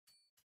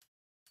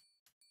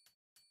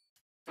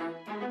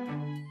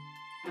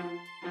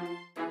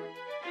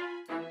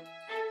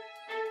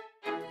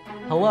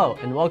Hello,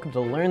 and welcome to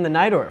Learn the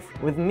Najdorf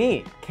with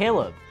me,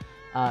 Caleb.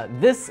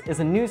 This is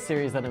a new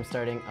series that I'm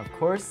starting, of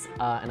course,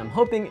 and I'm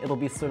hoping it'll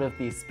be sort of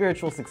the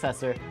spiritual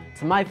successor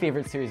to my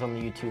favorite series on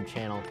the YouTube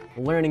channel,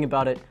 Learning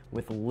About It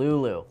with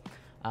Lulu.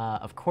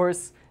 Of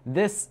course,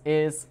 this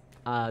is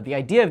the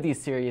idea of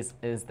these series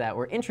is that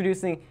we're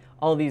introducing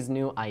all these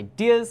new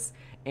ideas,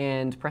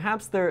 and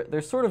perhaps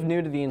they're sort of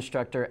new to the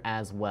instructor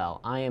as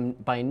well. I am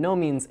by no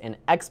means an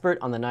expert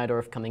on the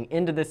Najdorf coming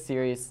into this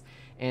series,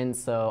 and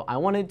so I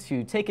wanted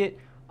to take it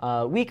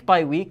week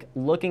by week,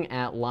 looking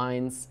at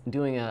lines,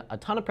 doing a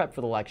ton of prep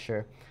for the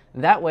lecture.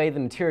 That way the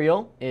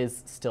material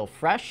is still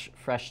fresh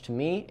to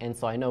me, and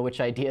so I know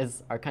which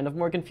ideas are kind of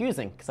more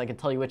confusing, because I can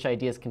tell you which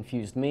ideas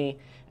confused me,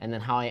 and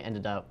then how I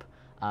ended up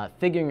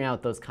figuring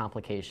out those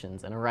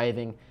complications and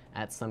arriving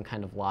at some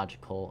kind of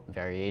logical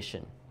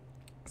variation.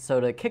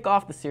 So to kick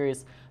off the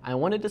series, I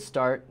wanted to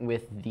start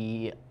with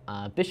the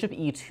bishop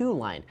e2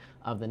 line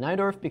of the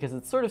Najdorf, because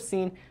it's sort of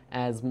seen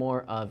as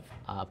more of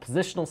a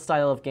positional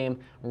style of game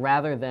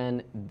rather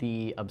than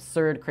the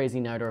absurd, crazy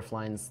Najdorf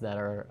lines that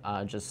are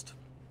just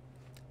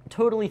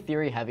totally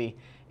theory heavy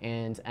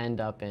and end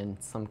up in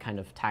some kind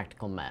of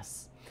tactical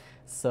mess.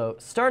 So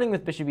starting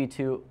with bishop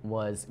e2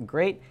 was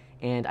great,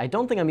 and I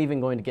don't think I'm even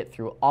going to get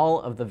through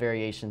all of the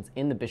variations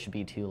in the bishop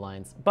e2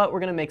 lines, but we're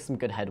going to make some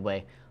good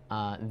headway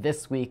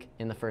this week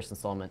in the first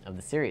installment of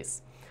the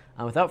series.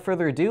 Without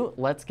further ado,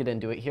 let's get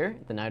into it here.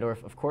 The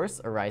Najdorf, of course,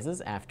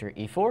 arises after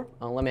e4.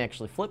 Let me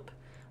actually flip.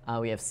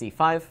 We have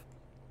c5,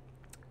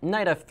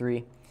 knight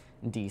f3,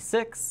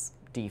 d6,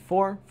 d4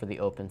 for the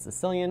open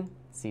Sicilian,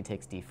 c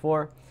takes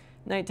d4,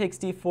 knight takes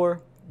d4,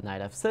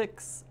 knight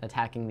f6,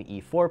 attacking the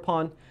e4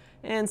 pawn,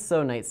 and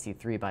so knight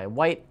c3 by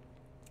white.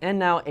 And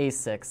now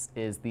a6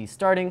 is the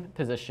starting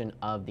position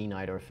of the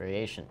Najdorf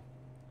variation.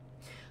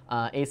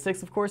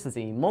 A6, of course, is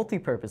a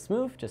multi-purpose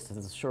move, just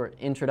as a short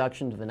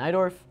introduction to the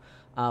Najdorf.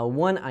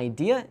 One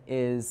idea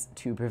is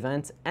to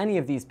prevent any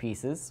of these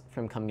pieces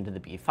from coming to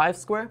the b5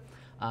 square.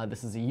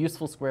 This is a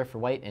useful square for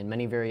white in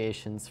many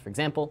variations. For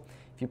example,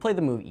 if you play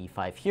the move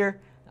e5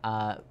 here,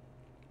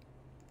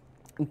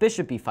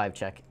 bishop b5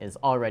 check is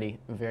already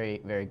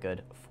very, very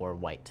good for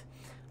white,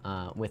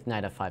 with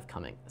knight f5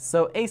 coming.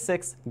 So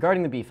a6,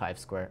 guarding the b5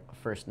 square,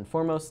 first and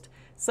foremost.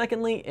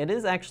 Secondly, it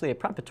is actually a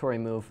preparatory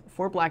move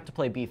for black to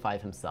play b5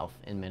 himself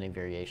in many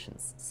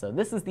variations. So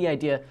this is the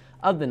idea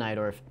of the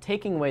Najdorf,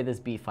 taking away this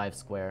b5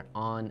 square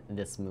on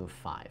this move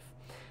 5.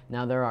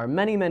 Now there are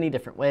many, many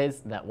different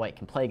ways that white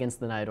can play against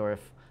the Najdorf,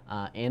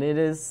 and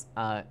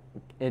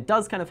it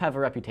does kind of have a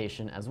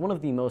reputation as one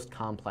of the most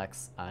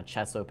complex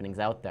chess openings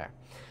out there.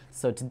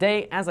 So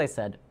today, as I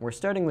said, we're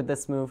starting with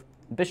this move,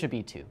 bishop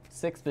e2.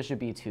 6 bishop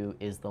e2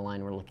 is the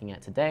line we're looking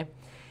at today.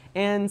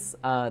 And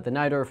the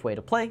Najdorf way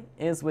to play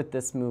is with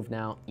this move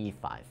now,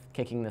 e5,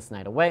 kicking this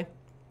knight away,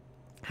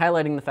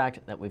 highlighting the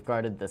fact that we've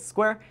guarded this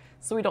square,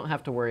 so we don't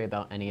have to worry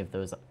about any of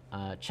those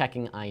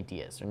checking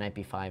ideas, or knight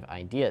b5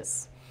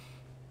 ideas.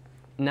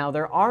 Now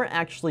there are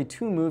actually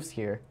two moves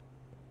here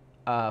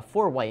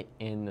for white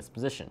in this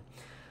position.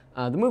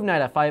 The move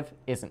knight f5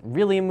 isn't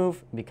really a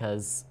move,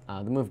 because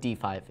the move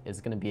d5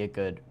 is going to be a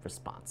good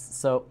response.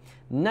 So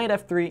knight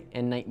f3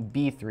 and knight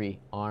b3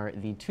 are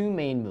the two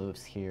main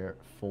moves here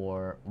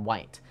for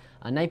white.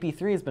 Knight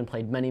b3 has been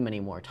played many, many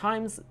more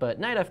times, but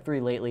knight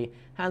f3 lately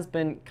has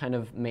been kind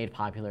of made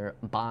popular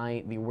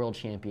by the world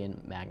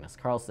champion Magnus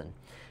Carlsen.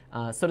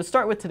 So to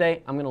start with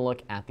today, I'm going to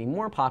look at the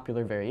more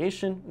popular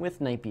variation with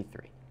knight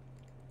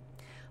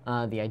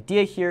b3. The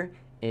idea here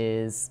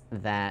is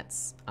that,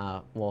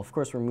 well, of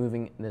course, we're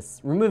removing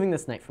this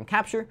knight from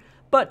capture,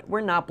 but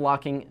we're not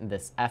blocking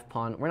this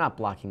f-pawn, we're not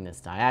blocking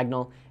this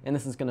diagonal, and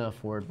this is going to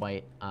afford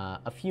white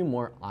a few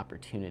more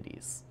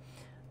opportunities.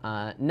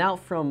 Now,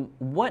 from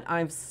what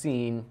I've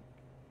seen,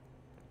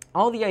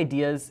 all the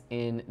ideas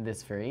in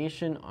this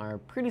variation are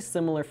pretty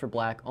similar for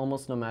black,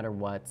 almost no matter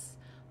what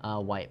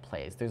white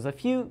plays. There's a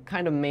few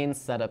kind of main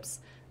setups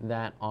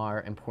that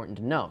are important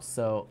to know.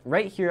 So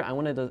right here, I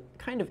wanted to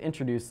kind of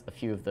introduce a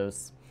few of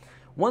those.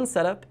 One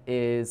setup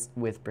is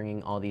with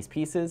bringing all these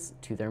pieces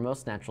to their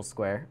most natural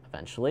square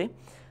eventually.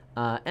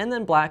 And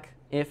then black,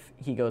 if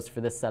he goes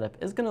for this setup,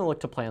 is going to look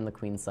to play on the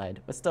queen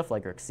side with stuff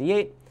like rook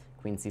c8,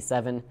 queen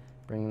c7,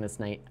 bringing this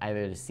knight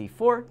either to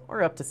c4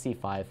 or up to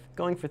c5,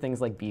 going for things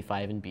like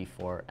b5 and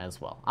b4 as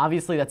well.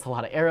 Obviously, that's a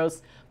lot of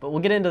arrows, but we'll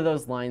get into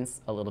those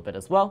lines a little bit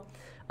as well.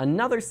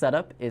 Another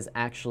setup is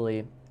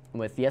actually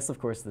with, yes, of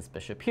course, this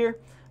bishop here,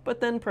 but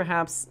then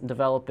perhaps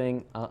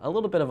developing a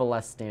little bit of a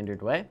less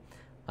standard way.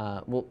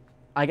 Well,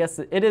 I guess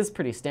it is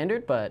pretty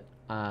standard, but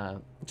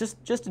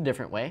just a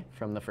different way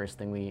from the first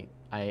thing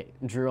I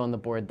drew on the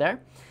board there,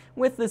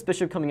 with this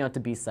bishop coming out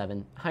to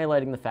b7,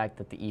 highlighting the fact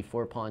that the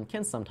e4 pawn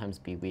can sometimes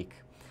be weak.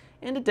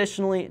 And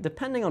additionally,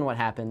 depending on what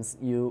happens,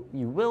 you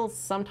will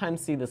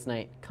sometimes see this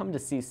knight come to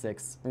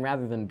c6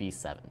 rather than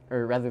b7,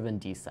 or rather than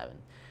d7.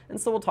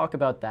 And so we'll talk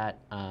about that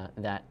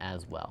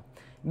as well.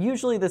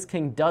 Usually this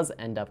king does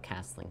end up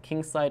castling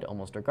kingside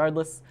almost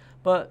regardless,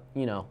 but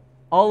you know,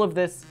 all of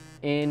this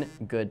in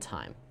good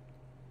time.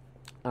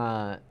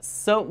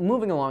 So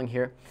moving along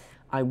here,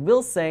 I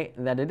will say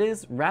that it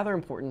is rather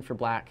important for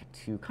black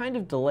to kind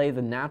of delay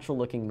the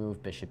natural-looking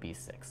move bishop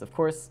e6. Of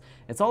course,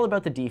 it's all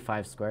about the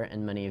d5 square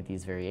in many of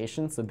these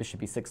variations, so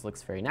bishop e6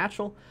 looks very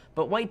natural,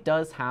 but white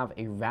does have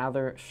a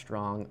rather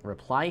strong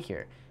reply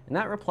here, and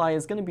that reply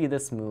is going to be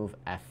this move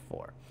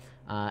f4.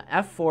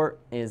 F4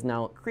 is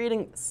now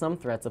creating some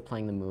threats of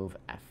playing the move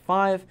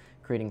f5,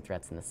 creating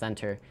threats in the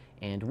center,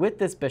 and with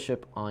this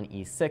bishop on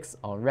e6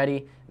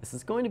 already, this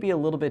is going to be a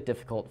little bit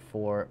difficult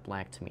for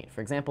black to meet.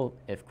 For example,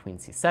 if queen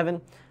c7,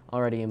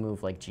 already a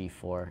move like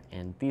g4,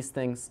 and these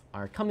things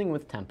are coming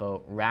with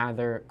tempo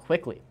rather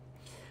quickly.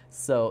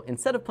 So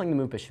instead of playing the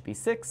move bishop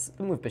e6,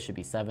 the move bishop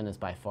e7 is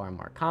by far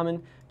more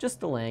common,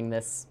 just delaying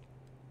this.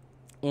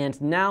 And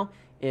now,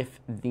 if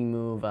the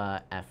move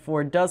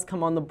f4 does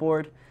come on the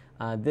board,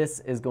 this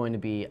is going to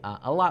be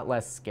a lot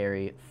less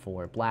scary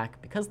for black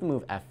because the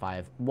move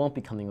f5 won't be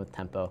coming with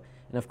tempo.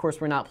 And of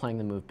course, we're not playing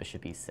the move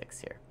bishop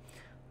e6 here.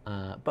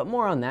 But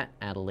more on that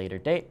at a later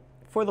date.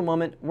 For the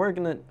moment, we're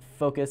going to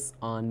focus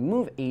on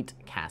move 8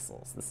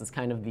 castles. This is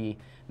kind of the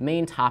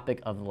main topic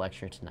of the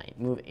lecture tonight,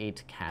 move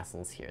 8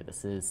 castles here.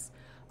 This is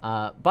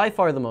by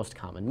far the most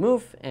common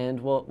move,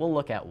 and we'll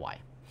look at why.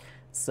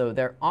 So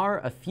there are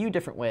a few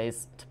different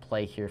ways to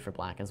play here for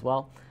black as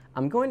well.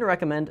 I'm going to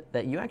recommend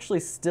that you actually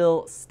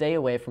still stay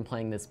away from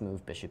playing this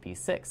move bishop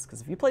e6, because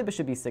if you play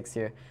bishop e6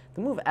 here,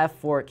 the move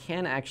f4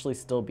 can actually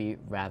still be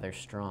rather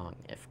strong.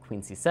 If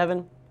queen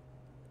c7,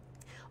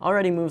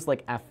 already moves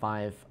like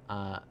f5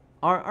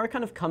 are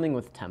kind of coming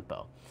with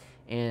tempo.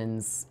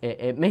 And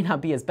it may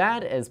not be as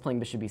bad as playing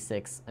bishop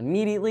e6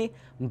 immediately,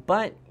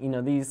 but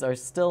these are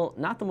still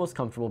not the most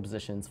comfortable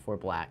positions for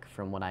black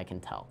from what I can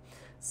tell.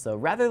 So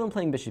rather than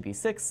playing bishop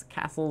e6,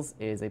 castles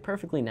is a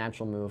perfectly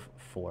natural move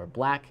for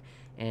black.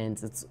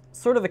 And it's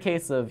sort of a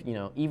case of,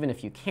 even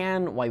if you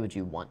can, why would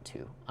you want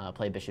to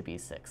play bishop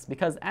e6?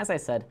 Because, as I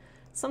said,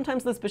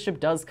 sometimes this bishop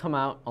does come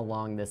out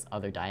along this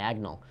other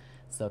diagonal.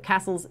 So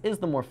castles is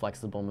the more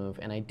flexible move,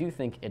 and I do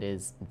think it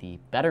is the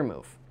better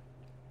move.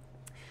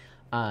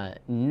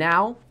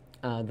 Now,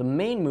 the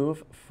main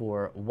move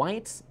for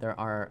white, there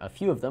are a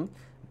few of them,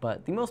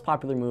 but the most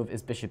popular move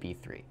is bishop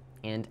e3.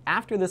 And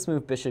after this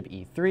move, bishop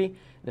e3,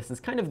 this is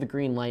kind of the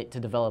green light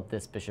to develop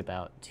this bishop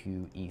out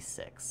to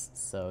e6.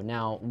 So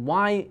now,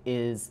 why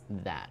is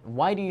that?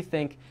 Why do you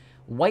think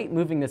white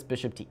moving this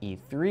bishop to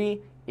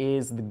e3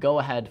 is the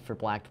go-ahead for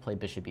black to play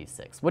bishop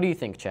e6? What do you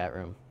think, chat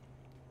room?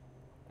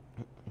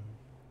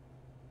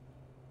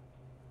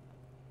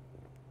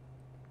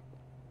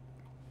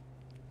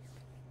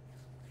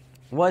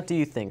 What do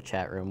you think,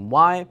 chat room?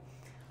 Why,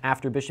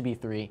 after bishop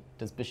e3,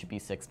 does bishop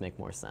e6 make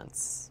more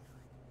sense?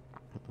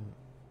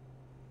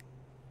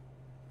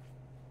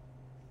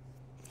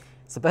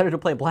 Is it better to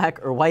play black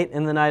or white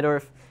in the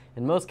Najdorf?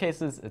 In most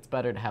cases, it's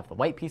better to have the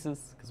white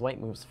pieces, because white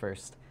moves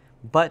first.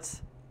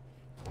 But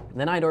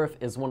the Najdorf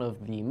is one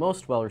of the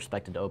most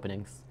well-respected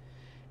openings.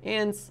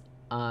 And,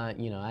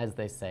 as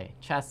they say,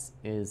 chess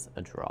is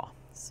a draw.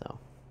 So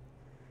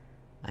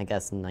I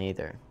guess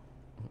neither.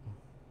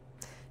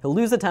 He'll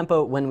lose the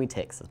tempo when we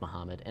take, says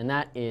Muhammad, and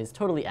that is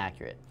totally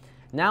accurate.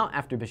 Now,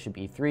 after bishop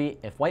e3,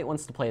 if white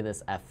wants to play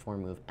this f4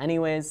 move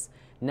anyways,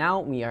 now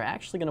we are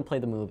actually going to play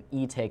the move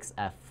e takes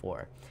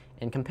f4.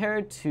 And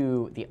compared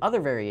to the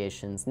other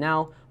variations,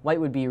 now white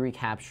would be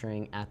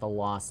recapturing at the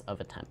loss of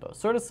a tempo.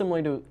 Sort of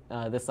similar to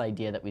this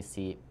idea that we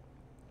see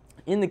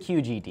in the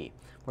QGD,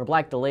 where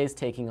black delays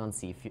taking on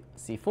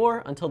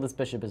c4 until this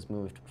bishop is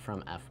moved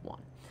from f1.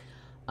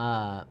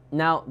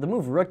 Now, the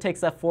move rook takes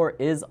f4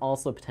 is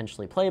also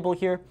potentially playable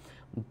here,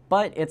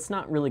 but it's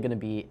not really going to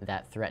be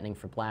that threatening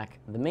for black.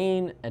 The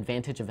main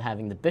advantage of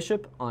having the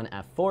bishop on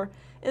f4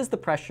 is the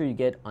pressure you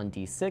get on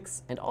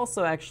d6, and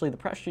also actually the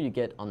pressure you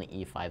get on the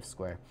e5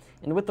 square.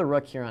 And with the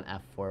rook here on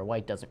f4,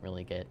 white doesn't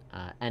really get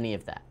any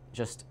of that.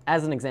 Just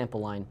as an example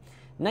line,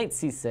 knight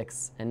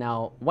c6, and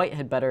now white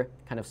had better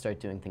kind of start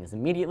doing things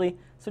immediately.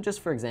 So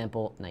just for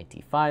example, knight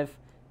d5,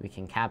 we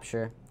can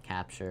capture,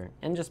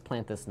 and just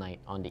plant this knight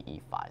onto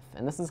e5.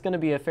 And this is going to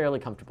be a fairly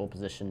comfortable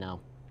position now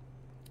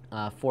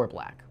for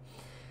black.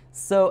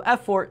 So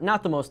f4,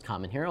 not the most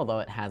common here, although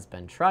it has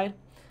been tried.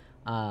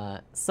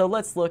 So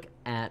let's look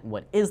at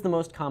what is the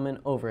most common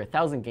over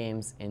 1,000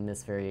 games in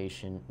this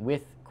variation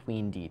with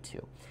queen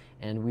d2.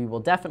 And we will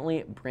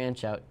definitely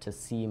branch out to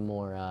see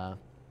more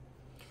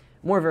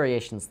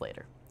variations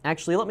later.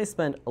 Actually, let me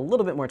spend a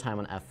little bit more time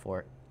on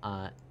f4.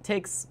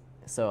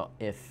 So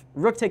if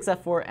rook takes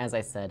f4, as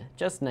I said,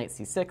 just knight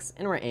c6,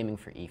 and we're aiming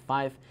for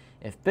e5.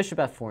 If bishop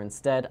f4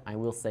 instead, I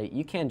will say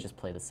you can just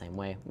play the same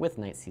way with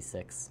knight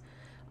c6.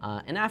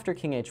 And after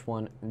king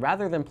h1,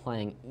 rather than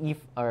playing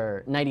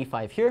knight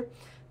e5 here,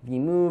 the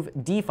move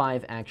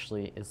d5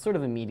 actually is sort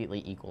of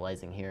immediately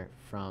equalizing here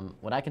from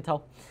what I can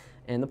tell.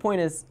 And the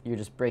point is, you're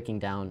just breaking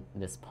down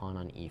this pawn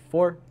on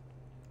e4.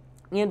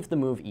 And if the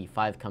move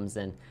e5 comes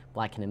in,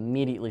 black can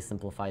immediately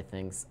simplify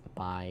things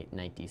by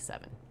knight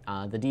d7.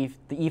 The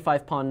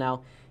e5 pawn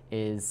now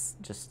is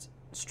just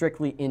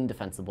strictly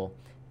indefensible,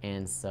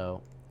 and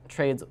so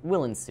trades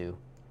will ensue.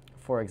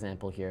 For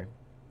example here,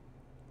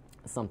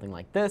 something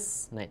like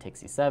this. Knight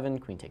takes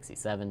e7, queen takes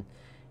e7,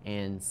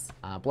 and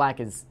black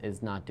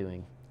is not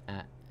doing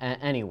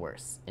any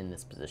worse in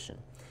this position.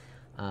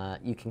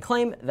 You can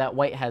claim that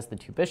white has the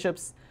two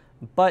bishops,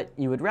 but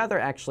you would rather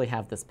actually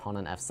have this pawn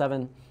on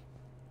f7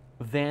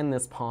 than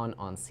this pawn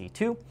on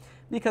c2,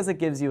 because it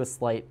gives you a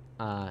slightly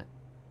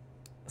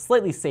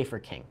safer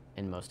king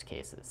in most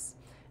cases.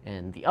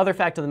 And the other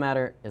fact of the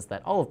matter is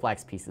that all of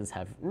black's pieces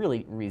have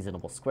really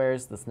reasonable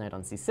squares. This knight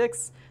on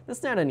c6,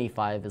 this knight on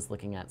e5 is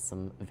looking at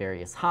some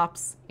various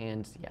hops,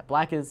 and yeah,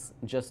 black is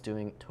just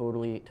doing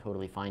totally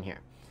fine here.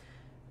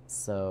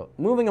 So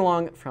moving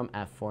along from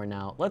f4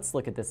 now, let's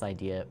look at this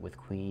idea with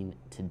queen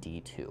to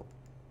d2.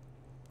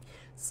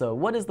 So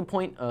what is the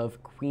point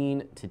of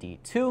queen to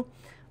d2?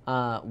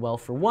 Well,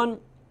 for one,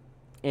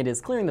 it is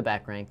clearing the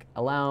back rank,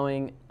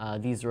 allowing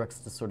these rooks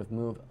to sort of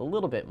move a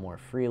little bit more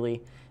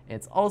freely.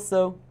 It's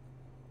also,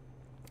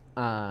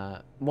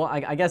 well,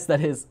 I guess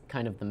that is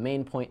kind of the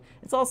main point.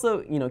 It's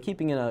also,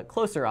 keeping a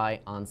closer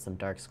eye on some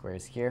dark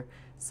squares here.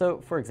 So,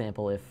 for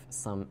example, if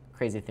some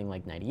crazy thing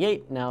like knight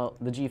e8, now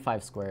the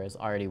g5 square is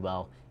already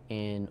well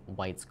in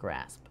white's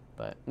grasp.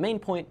 But main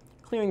point,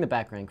 clearing the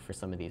back rank for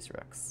some of these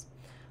rooks.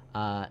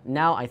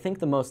 Now, I think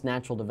the most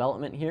natural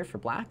development here for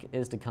black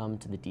is to come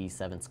to the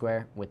d7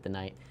 square with the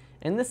knight.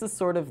 And this is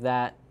sort of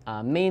that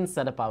main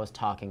setup I was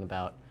talking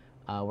about.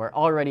 We're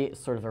already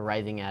sort of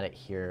arriving at it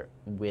here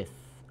with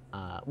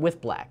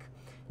black.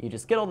 You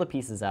just get all the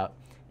pieces out,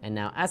 and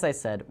now, as I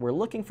said, we're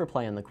looking for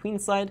play on the queen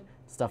side,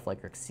 stuff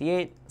like rook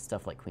c8,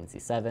 stuff like queen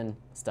c7,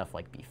 stuff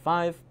like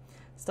b5,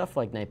 stuff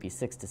like knight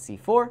b6 to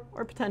c4,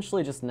 or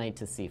potentially just knight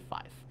to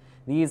c5.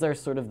 These are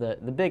sort of the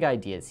big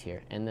ideas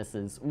here, and this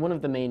is one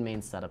of the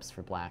main setups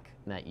for black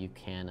that you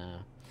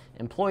can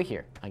employ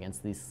here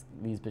against these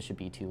bishop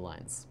e2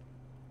 lines.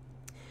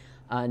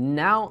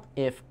 Now,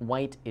 if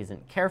white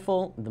isn't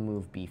careful, the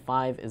move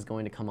b5 is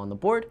going to come on the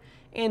board,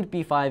 and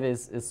b5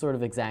 is sort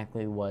of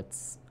exactly what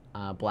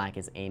black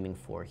is aiming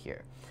for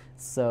here.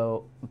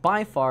 So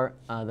by far,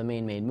 the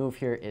main move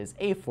here is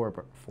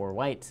a4 for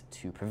white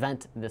to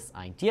prevent this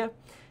idea.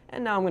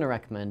 And now I'm going to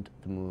recommend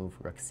the move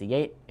rook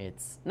c8.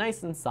 It's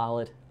nice and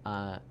solid,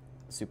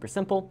 super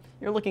simple.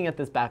 You're looking at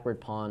this backward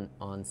pawn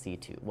on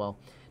c2. Well,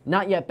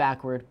 not yet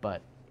backward,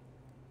 but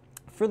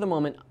for the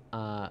moment,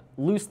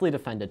 loosely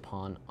defended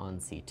pawn on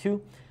c2.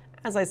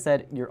 As I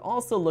said, you're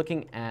also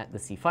looking at the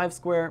c5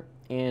 square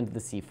and the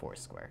c4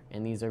 square,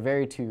 and these are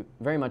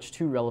very much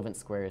two relevant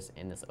squares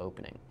in this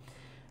opening.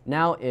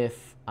 Now,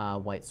 if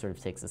white sort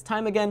of takes his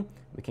time again,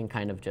 we can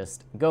kind of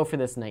just go for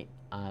this knight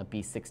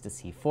b6 to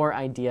c4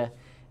 idea,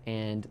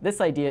 and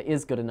this idea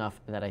is good enough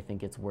that I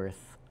think it's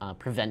worth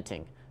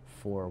preventing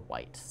for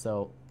white.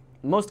 So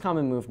most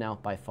common move now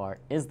by far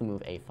is the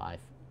move a5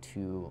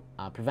 to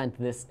prevent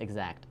this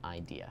exact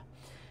idea.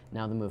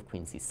 Now the move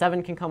queen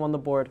c7 can come on the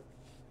board,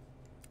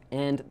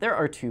 and there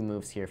are two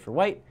moves here for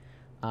white,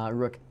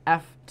 rook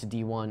f to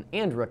d1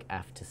 and rook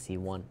f to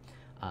c1.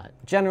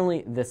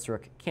 Generally, this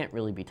rook can't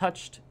really be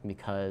touched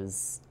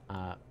because,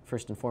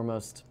 first and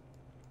foremost,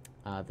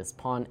 this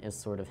pawn is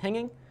sort of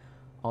hanging,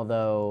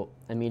 although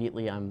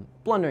immediately I'm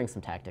blundering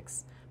some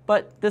tactics.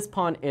 But this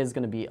pawn is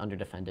going to be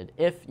underdefended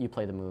if you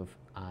play the move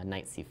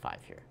knight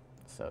c5 here.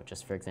 So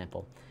just for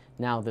example,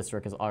 now this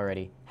rook is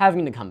already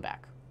having to come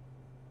back.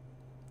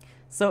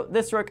 So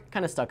this rook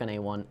kind of stuck on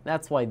a1.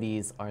 That's why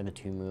these are the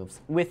two moves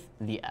with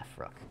the f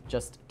rook,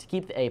 just to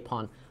keep the a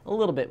pawn a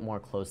little bit more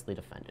closely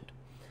defended.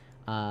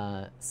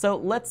 So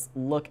let's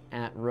look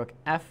at rook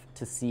f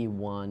to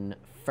c1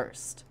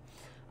 first.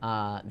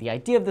 The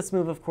idea of this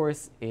move, of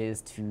course,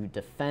 is to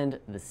defend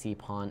the c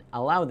pawn,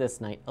 allow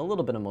this knight a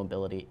little bit of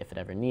mobility if it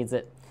ever needs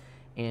it.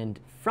 And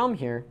from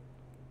here,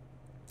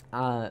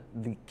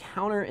 the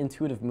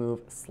counterintuitive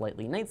move,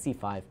 slightly knight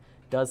c5,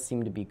 does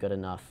seem to be good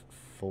enough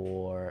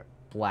for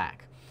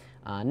black.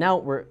 Now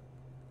we're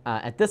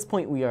at this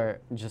point we are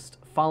just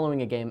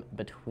following a game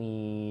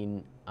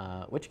between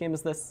which game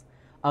is this?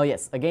 Oh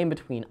yes, a game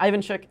between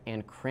Ivanchuk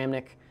and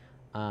Kramnik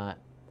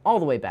all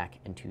the way back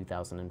in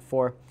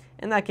 2004,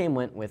 and that game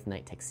went with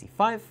knight takes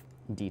c5,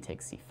 d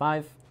takes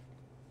c5,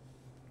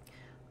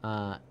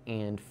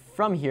 and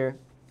from here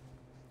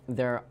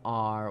there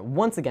are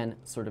once again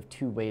sort of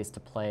two ways to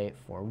play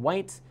for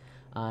white.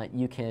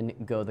 You can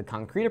go the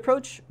concrete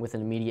approach with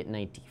an immediate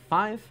knight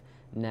d5,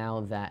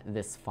 now that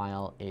this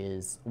file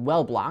is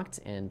well blocked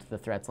and the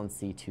threats on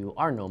c2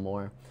 are no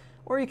more,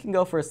 or you can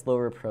go for a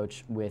slower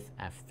approach with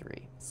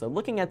f3. So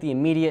looking at the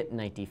immediate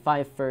knight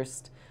d5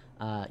 first,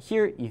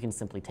 here you can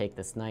simply take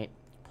this knight,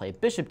 play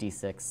bishop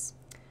d6,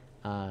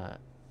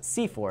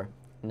 c4,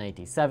 knight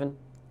d7,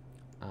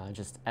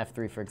 just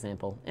f3 for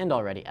example, and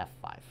already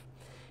f5.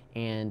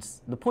 And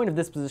the point of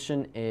this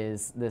position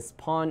is this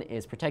pawn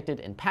is protected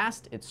and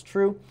passed, it's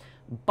true,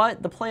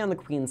 but the play on the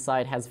queen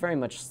side has very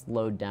much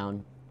slowed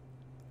down.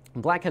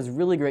 Black has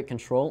really great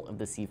control of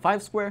the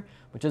c5 square,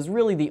 which is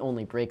really the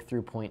only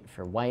breakthrough point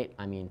for white.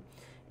 I mean,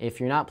 if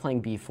you're not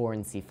playing b4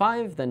 and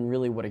c5, then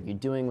really what are you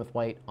doing with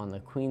white on the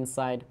queen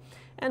side?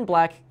 and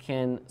black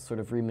can sort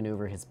of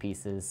remaneuver his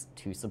pieces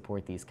to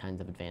support these kinds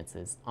of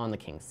advances on the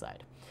king's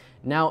side.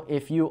 Now,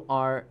 if you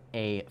are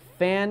a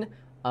fan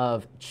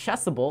of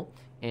Chessable,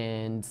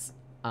 and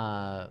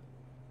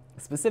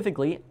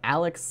specifically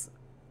Alex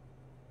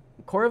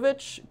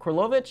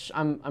Korlovich,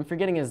 I'm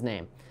forgetting his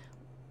name,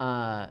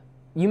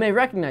 you may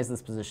recognize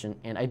this position,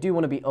 and I do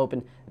want to be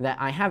open that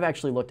I have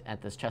actually looked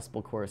at this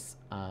Chessable course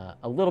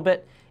a little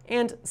bit,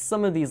 and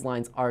some of these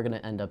lines are going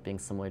to end up being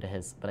similar to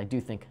his, but I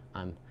do think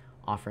I'm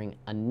offering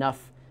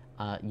enough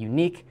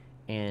unique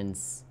and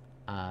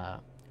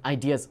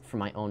ideas for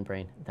my own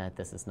brain that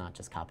this is not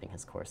just copying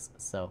his course.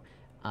 So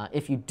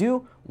if you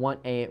do want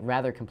a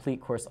rather complete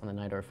course on the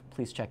Najdorf,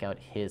 please check out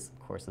his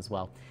course as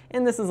well.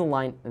 And this is a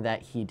line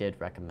that he did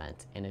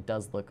recommend, and it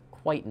does look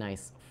quite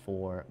nice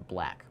for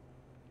black.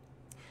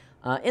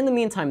 In the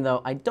meantime,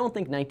 though, I don't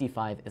think knight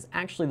d5 is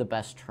actually the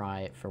best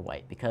try for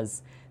white,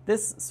 because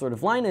this sort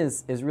of line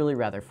is really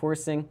rather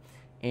forcing,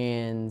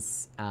 and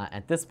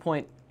at this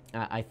point,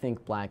 I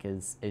think black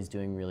is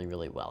doing really,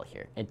 really well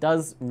here. It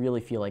does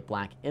really feel like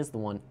black is the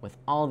one with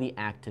all the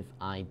active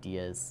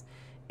ideas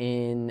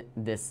in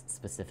this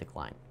specific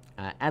line.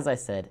 As I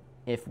said,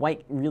 if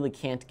white really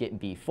can't get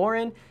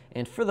b4 in,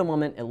 and for the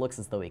moment it looks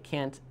as though he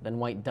can't, then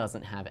white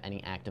doesn't have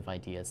any active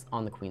ideas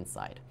on the queen's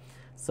side.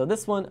 So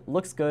this one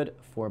looks good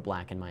for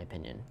black in my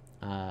opinion.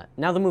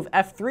 Now the move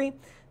f3,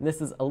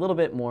 this is a little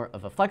bit more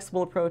of a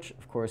flexible approach.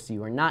 Of course,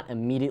 you are not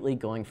immediately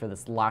going for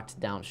this locked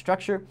down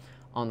structure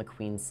on the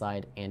queen's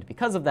side, and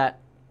because of that,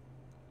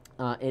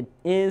 it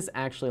is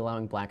actually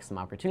allowing black some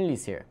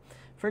opportunities here.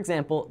 For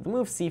example, the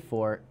move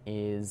c4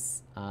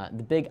 is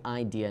the big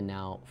idea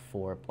now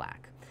for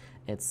black.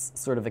 It's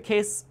sort of a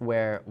case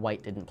where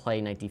white didn't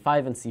play knight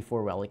d5 and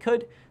c4 while he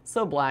could,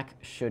 so black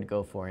should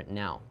go for it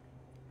now.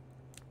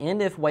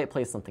 And if white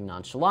plays something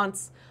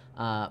nonchalant,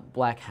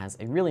 black has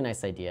a really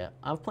nice idea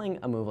of playing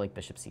a move like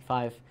bishop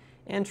c5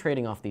 and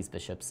trading off these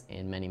bishops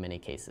in many, many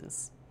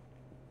cases.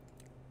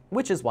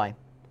 Which is why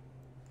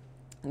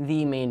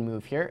the main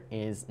move here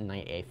is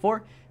knight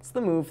a4. It's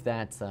the move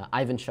that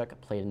Ivanchuk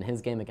played in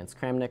his game against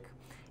Kramnik,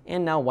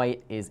 and now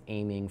white is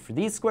aiming for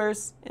these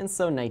squares, and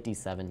so knight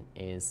d7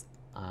 is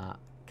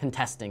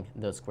contesting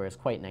those squares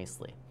quite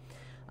nicely.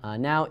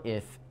 Now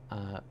if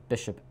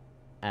bishop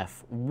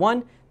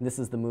f1, this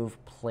is the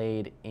move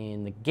played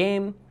in the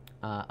game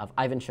of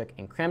Ivanchuk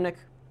and Kramnik.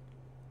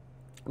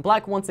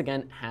 Black once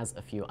again has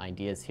a few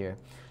ideas here.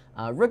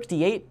 Rook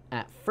d8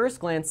 at first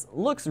glance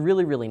looks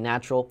really, really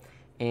natural,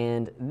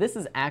 and this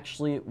is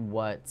actually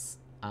what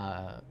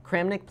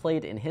Kramnik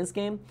played in his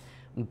game,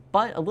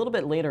 but a little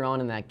bit later on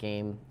in that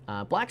game,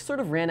 black sort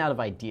of ran out of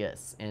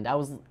ideas, and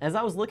as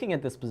I was looking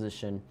at this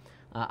position,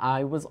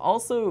 I was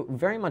also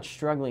very much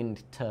struggling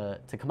to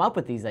come up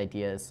with these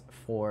ideas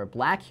for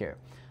black here.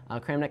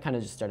 Kramnik kind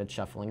of just started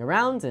shuffling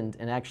around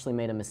and actually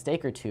made a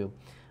mistake or two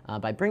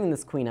by bringing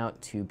this queen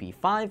out to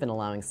b5 and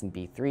allowing some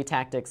b3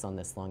 tactics on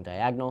this long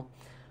diagonal.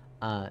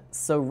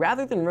 So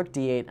rather than rook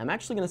d8, I'm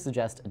actually going to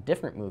suggest a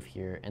different move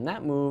here, and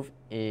that move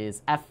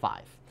is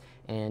f5.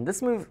 And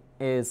this move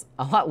is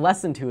a lot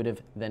less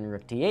intuitive than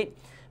rook d8,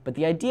 but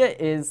the idea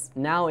is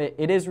now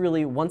it is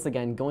really, once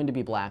again, going to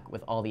be black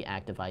with all the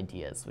active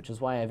ideas, which is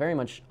why I very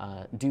much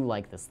do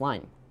like this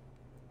line.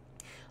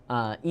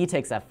 E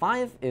takes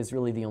f5 is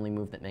really the only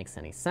move that makes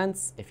any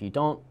sense. If you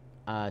don't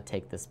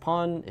take this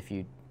pawn, if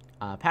you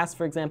pass,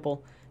 for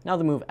example, now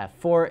the move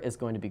f4 is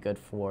going to be good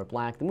for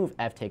black. The move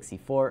f takes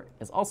c4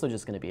 is also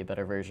just going to be a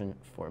better version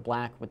for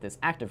black with this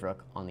active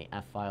rook on the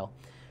f file.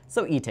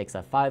 So e takes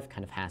f5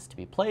 kind of has to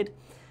be played.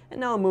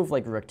 And now a move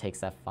like rook takes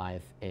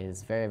f5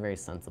 is very, very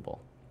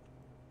sensible.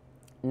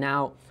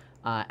 Now,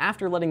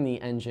 after letting the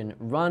engine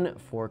run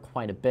for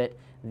quite a bit,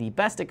 the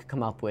best it could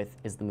come up with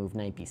is the move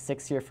knight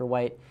b6 here for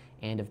white.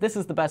 And if this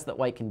is the best that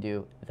white can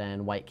do,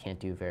 then white can't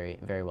do very,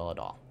 very well at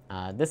all.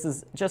 This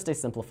is just a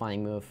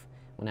simplifying move.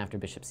 When after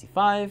bishop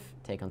c5,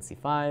 take on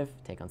c5,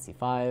 take on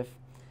c5,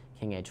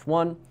 king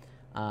h1.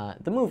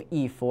 The move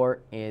e4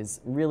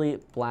 is really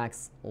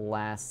black's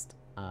last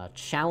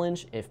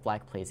challenge if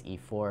black plays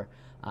e4.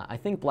 I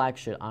think black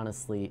should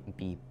honestly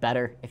be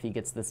better if he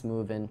gets this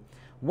move in,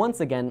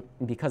 once again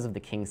because of the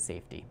king's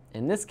safety.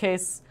 In this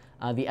case,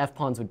 the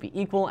f-pawns would be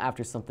equal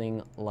after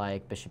something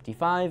like bishop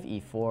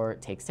d5,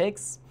 e4,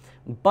 takes,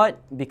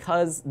 but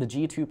because the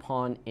g2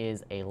 pawn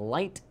is a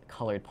light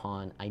colored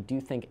pawn, I do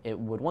think it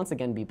would once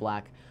again be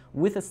black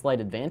with a slight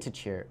advantage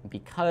here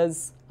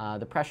because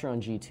the pressure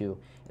on g2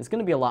 is going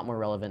to be a lot more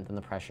relevant than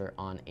the pressure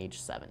on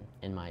h7,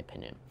 in my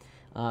opinion.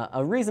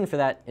 A reason for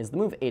that is the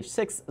move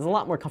h6 is a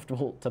lot more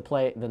comfortable to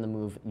play than the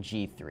move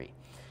g3.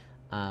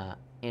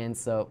 And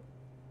so,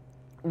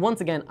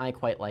 once again, I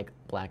quite like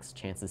black's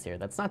chances here.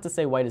 That's not to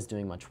say white is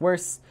doing much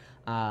worse.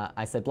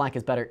 I said black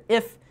is better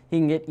if he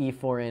can get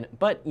e4 in,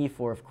 but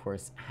e4, of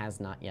course, has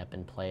not yet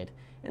been played.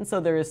 And so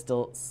there is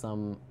still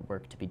some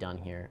work to be done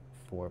here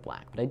for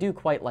black. But I do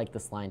quite like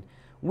this line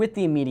with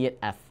the immediate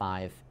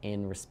f5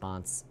 in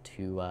response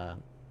to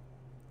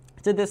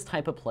this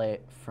type of play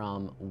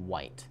from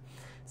white.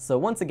 So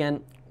once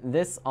again,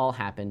 this all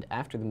happened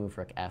after the move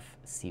rook f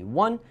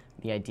c1,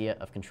 the idea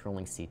of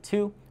controlling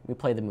c2. We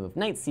play the move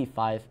knight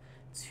c5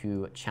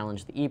 to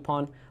challenge the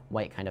e-pawn.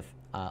 White kind of,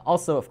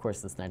 also, of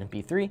course, this knight on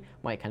b3,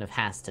 white kind of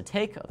has to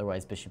take,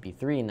 otherwise bishop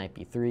b3 and knight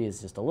b3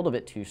 is just a little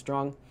bit too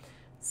strong.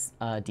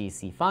 D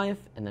c5,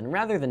 and then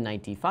rather than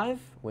knight d5,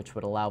 which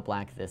would allow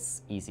black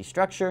this easy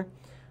structure,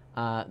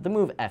 the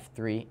move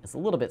f3 is a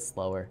little bit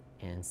slower,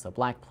 and so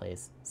black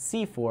plays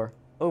c4,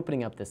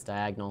 opening up this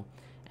diagonal,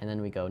 and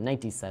then we go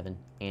knight d7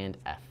 and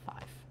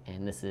f5.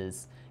 And this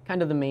is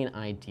kind of the main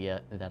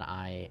idea that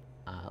I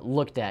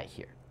looked at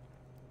here.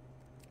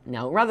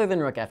 Now, rather than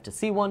rook f to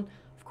c1,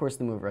 of course,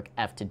 the move rook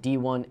f to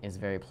d1 is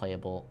very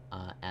playable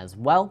as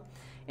well.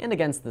 And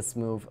against this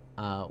move,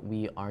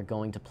 we are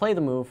going to play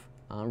the move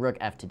rook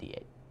f to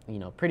d8. You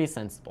know, pretty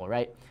sensible,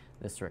 right?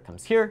 This rook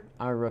comes here,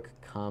 our rook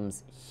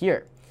comes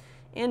here.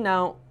 And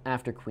now,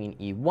 after queen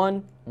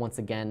e1, once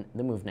again,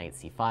 the move knight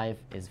c5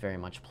 is very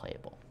much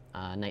playable.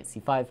 Knight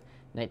c5,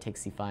 knight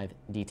takes c5,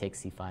 d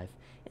takes c5,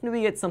 and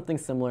we get something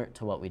similar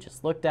to what we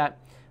just looked at,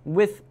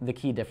 with the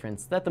key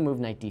difference that the move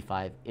knight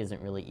d5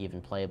 isn't really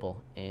even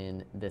playable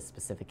in this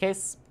specific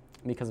case,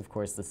 because of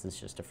course this is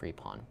just a free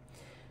pawn.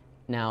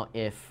 Now,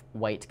 if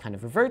white kind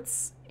of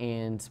reverts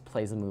and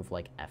plays a move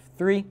like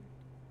f3,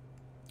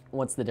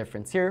 what's the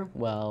difference here?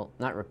 Well,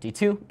 not rook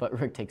d2, but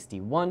rook takes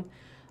d1,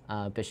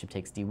 bishop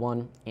takes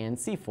d1, and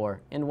c4,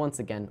 and once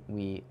again,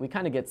 we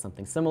kind of get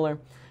something similar.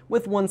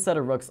 With one set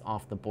of rooks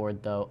off the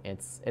board, though,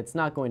 it's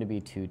not going to be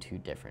too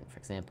different. For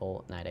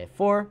example, knight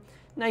a4,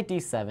 knight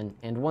d7,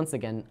 and once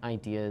again,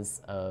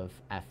 ideas of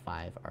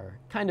f5 are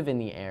kind of in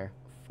the air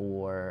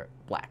for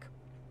black.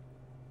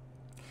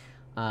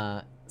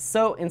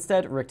 So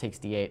instead, rook takes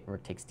d8,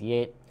 rook takes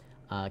d8,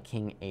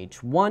 king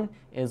h1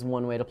 is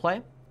one way to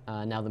play.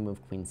 Now the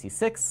move queen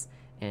c6,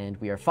 and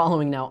we are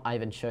following now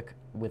Ivanchuk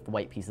with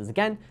white pieces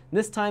again,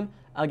 this time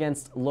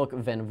against Lok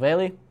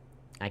Venveli.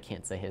 I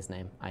can't say his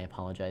name, I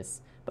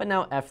apologize. But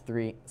now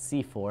f3,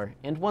 c4,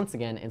 and once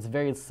again, it's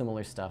very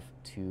similar stuff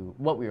to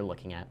what we were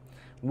looking at,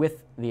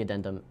 with the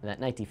addendum that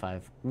knight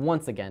d5,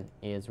 once again,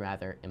 is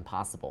rather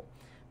impossible.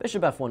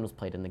 Bishop f1 was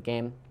played in the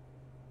game,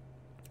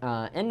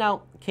 and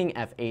now king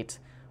f8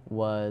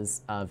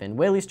 was Van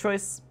Wely's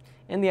choice,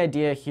 and the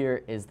idea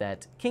here is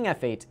that king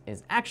f8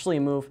 is actually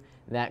a move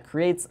that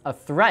creates a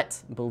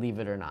threat, believe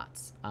it or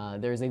not.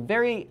 There's a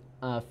very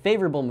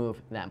favorable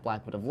move that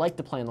black would have liked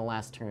to play in the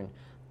last turn,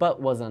 but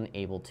was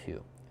unable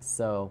to.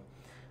 So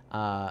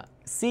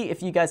see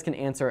if you guys can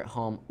answer at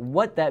home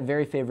what that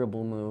very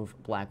favorable move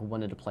black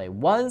wanted to play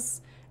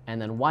was, and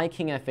then why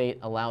king f8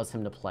 allows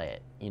him to play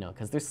it. You know,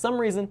 because there's some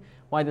reason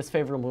why this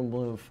favorable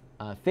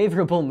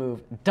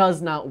move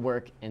does not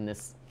work in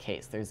this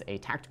case. There's a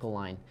tactical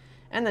line,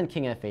 and then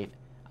king f8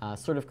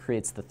 sort of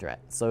creates the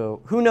threat.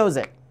 So who knows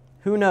it?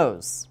 Who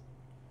knows?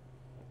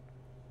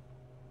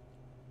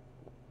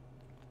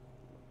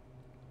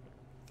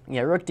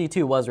 Yeah, rook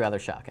d2 was rather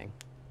shocking.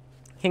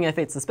 King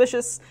f8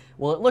 suspicious.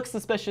 Well, it looks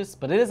suspicious,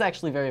 but it is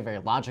actually very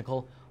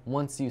logical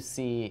once you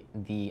see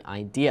the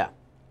idea.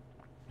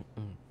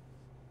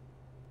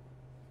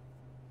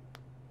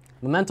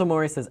 Memento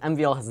Mori says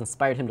MVL has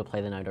inspired him to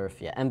play the Najdorf.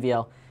 Yeah,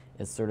 MVL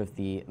is sort of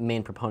the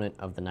main proponent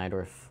of the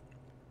Najdorf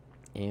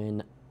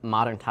in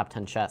modern top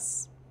 10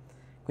 chess.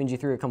 Queen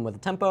g3 would come with a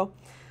tempo.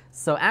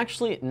 So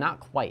actually,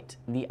 not quite.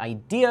 The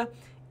idea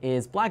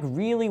is black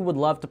really would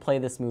love to play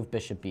this move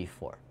bishop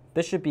b4.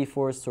 Bishop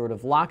b4 sort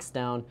of locks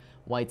down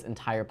white's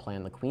entire play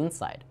on the queen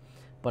side.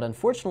 But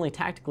unfortunately,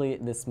 tactically,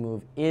 this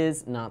move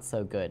is not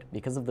so good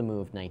because of the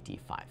move knight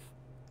d5.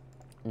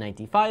 Knight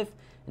d5, and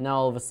now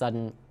all of a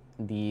sudden,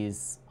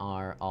 these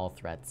are all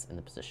threats in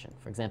the position.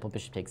 For example,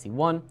 bishop takes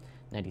e1,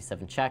 knight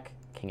e7 check,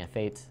 king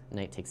f8,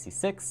 knight takes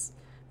c6,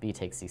 b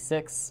takes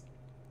c6,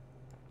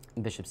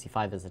 bishop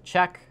c5 is a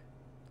check,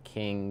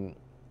 king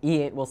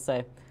e8 we'll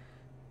say,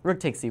 rook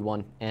takes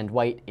e1, and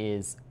white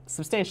is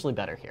substantially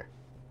better here.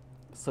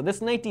 So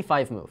this knight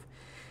d5 move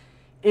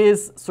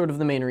is sort of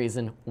the main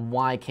reason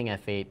why king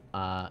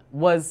f8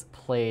 was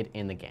played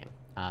in the game.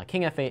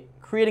 King f8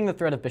 creating the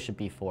threat of bishop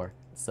b4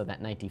 so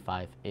that knight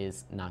d5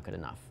 is not good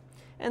enough.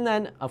 And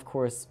then, of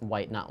course,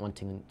 white not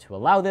wanting to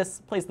allow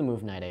this, plays the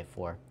move knight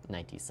a4,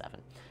 knight d7.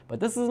 But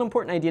this is an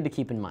important idea to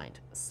keep in mind.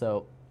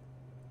 So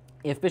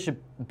if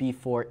bishop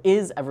b4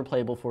 is ever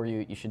playable for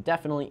you, you should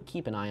definitely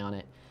keep an eye on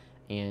it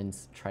and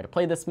try to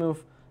play this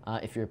move.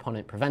 If your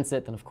opponent prevents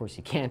it, then of course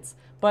you can't.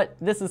 But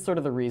this is sort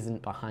of the reason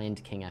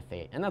behind king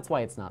f8, and that's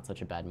why it's not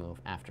such a bad move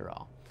after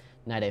all.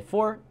 Knight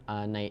a4,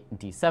 knight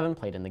d7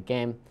 played in the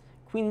game,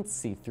 queen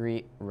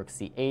c3, rook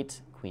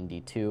c8, queen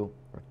d2,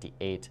 rook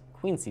d8,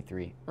 queen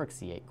c3, rook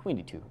c8, queen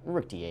d2,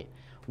 rook d8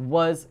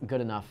 was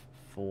good enough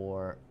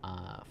for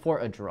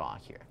a draw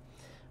here.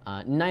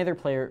 Neither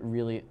player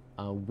really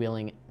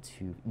willing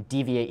to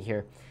deviate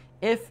here.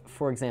 If,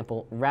 for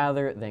example,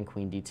 rather than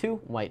queen d2,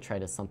 white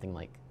tried something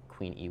like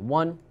queen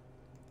e1,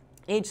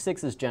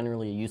 h6 is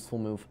generally a useful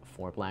move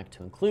for black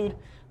to include,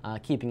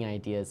 keeping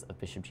ideas of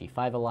bishop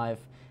g5 alive.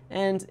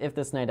 And if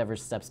this knight ever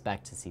steps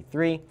back to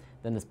c3,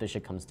 then this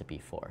bishop comes to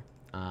b4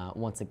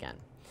 once again.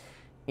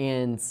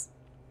 And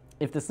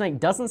if this knight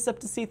doesn't step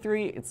to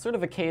c3, it's sort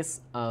of a case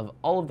of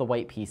all of the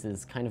white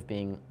pieces kind of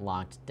being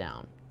locked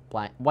down.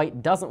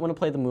 White doesn't want to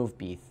play the move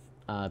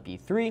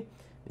b3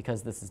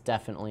 because this is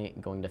definitely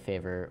going to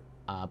favor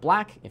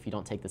black. If you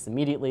don't take this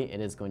immediately,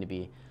 it is going to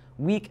be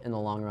weak in the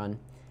long run.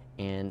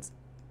 And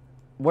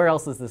where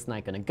else is this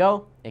knight going to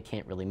go? It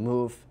can't really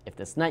move. If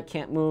this knight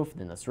can't move,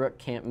 then this rook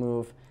can't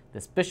move.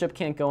 This bishop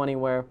can't go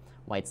anywhere.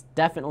 White's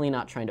definitely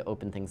not trying to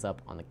open things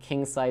up on the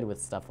king side with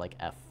stuff like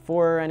f4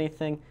 or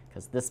anything,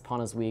 because this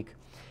pawn is weak.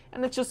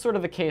 And it's just sort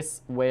of a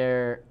case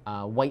where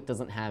white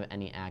doesn't have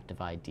any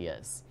active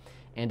ideas.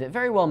 And it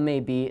very well may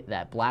be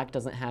that black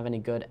doesn't have any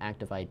good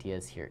active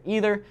ideas here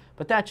either,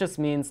 but that just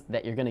means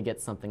that you're going to get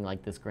something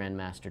like this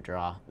grandmaster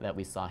draw that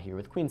we saw here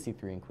with queen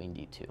c3 and queen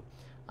d2.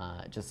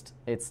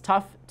 It's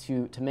tough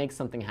to make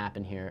something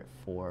happen here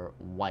for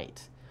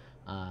white.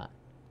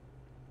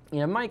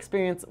 In my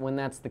experience, when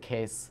that's the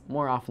case,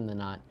 more often than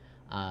not,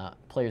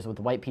 players with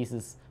white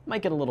pieces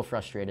might get a little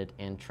frustrated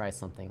and try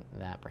something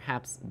that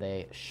perhaps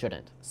they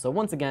shouldn't. So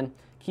once again,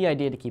 key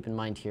idea to keep in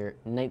mind here,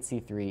 knight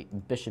c3,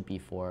 bishop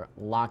b4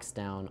 locks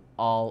down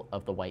all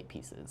of the white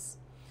pieces.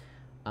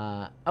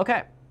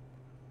 Okay,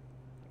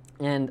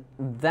 and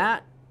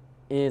that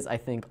is, I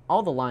think,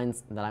 all the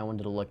lines that I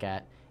wanted to look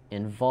at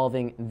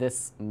involving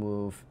this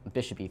move,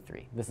 bishop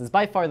e3. This is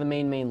by far the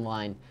main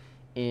line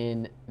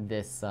in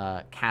this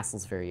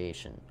castle's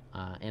variation.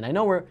 And I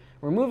know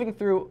we're moving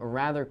through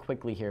rather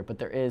quickly here, but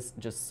there is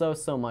just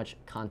so much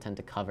content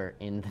to cover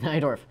in the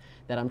Najdorf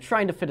that I'm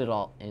trying to fit it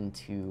all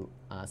into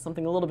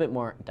something a little bit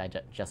more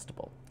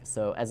digestible.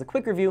 So as a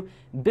quick review,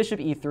 bishop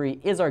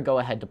e3 is our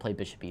go-ahead to play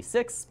bishop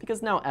e6,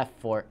 because now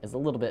f4 is a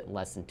little bit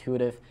less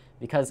intuitive,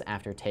 because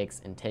after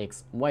takes and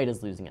takes, white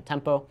is losing a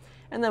tempo,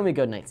 and then we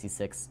go knight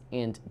c6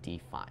 and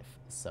d5.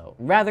 So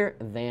rather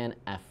than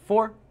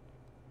f4,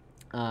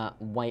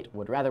 white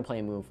would rather play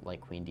a move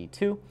like queen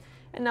d2,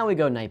 and now we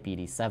go knight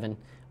bd7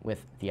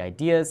 with the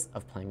ideas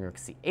of playing rook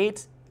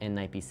c8 and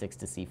knight b6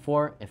 to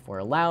c4 if we're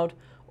allowed,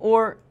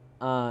 or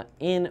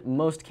in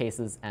most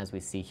cases, as we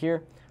see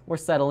here, we're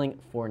settling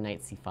for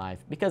knight c5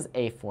 because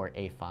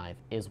a4, a5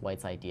 is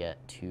white's idea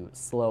to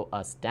slow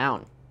us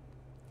down.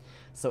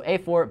 So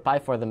a4, by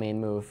far the main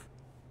move,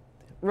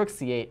 rook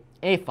c8,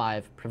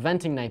 a5,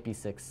 preventing knight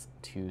b6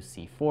 to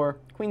c4,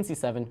 queen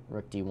c7,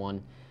 rook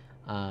d1,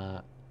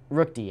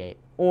 rook d8,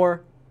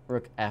 or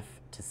rook f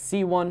to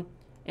c1,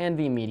 and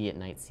the immediate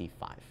knight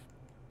c5.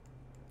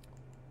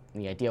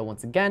 The idea,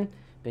 once again,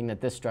 being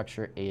that this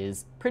structure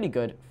is pretty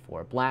good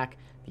for black.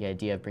 The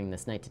idea of bringing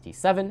this knight to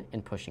d7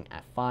 and pushing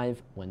f5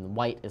 when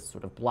white is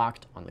sort of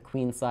blocked on the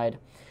queen side.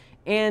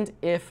 And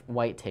if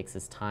white takes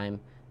his time,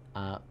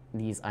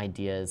 these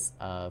ideas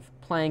of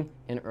playing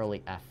an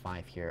early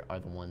f5 here are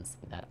the ones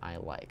that I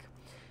like.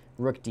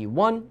 Rook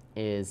d1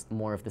 is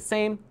more of the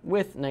same,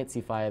 with knight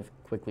c5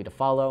 quickly to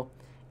follow,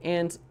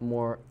 and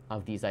more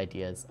of these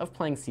ideas of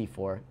playing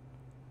c4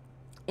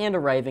 and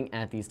arriving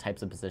at these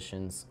types of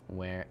positions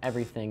where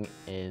everything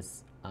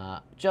is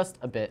just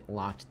a bit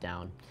locked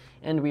down.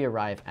 And we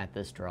arrive at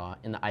this draw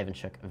in the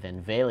Ivanchuk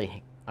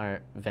Venveli,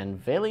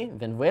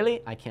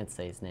 I can't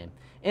say his name,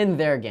 in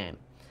their game.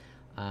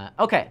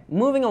 Okay,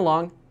 moving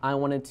along, I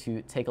wanted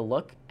to take a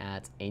look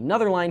at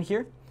another line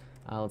here.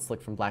 Let's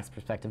look from black's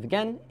perspective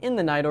again. In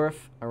the Najdorf,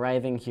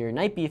 arriving here,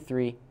 knight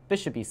b3,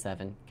 bishop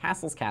e7,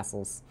 castles,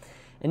 castles.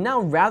 And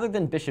now, rather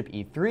than bishop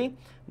e3,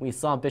 we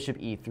saw bishop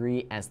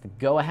e3 as the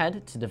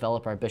go-ahead to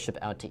develop our bishop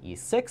out to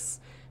e6,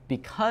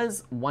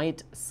 because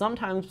white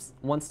sometimes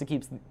wants to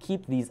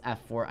keep these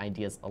f4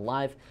 ideas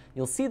alive.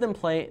 You'll see them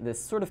play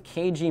this sort of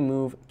cagey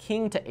move,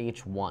 king to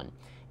h1.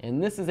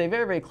 And this is a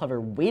very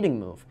clever waiting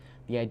move.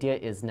 The idea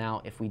is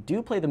now, if we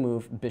do play the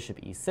move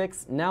bishop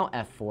e6, now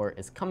f4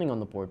 is coming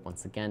on the board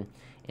once again,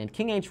 and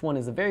king h1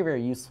 is a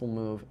very useful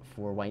move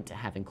for white to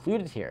have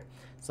included here.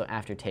 So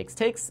after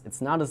takes, it's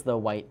not as though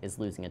white is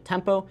losing a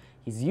tempo.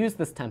 He's used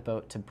this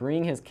tempo to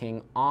bring his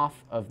king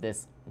off of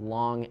this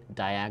long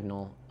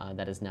diagonal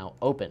that is now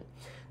open.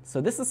 So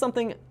this is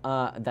something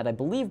that I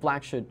believe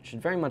black should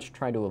very much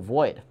try to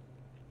avoid.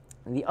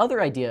 And the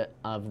other idea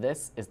of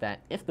this is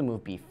that if the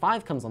move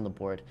b5 comes on the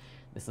board,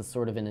 this is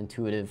sort of an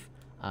intuitive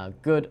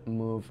good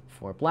move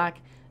for black.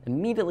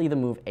 Immediately the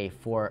move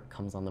a4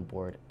 comes on the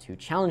board to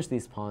challenge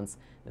these pawns.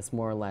 This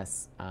more or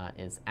less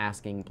is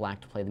asking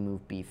black to play the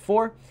move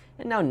b4,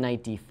 and now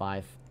knight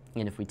d5.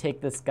 And if we take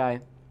this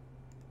guy,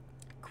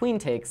 queen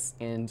takes,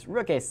 and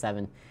rook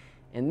a7,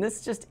 and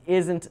this just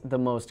isn't the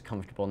most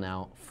comfortable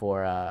now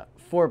for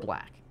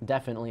black.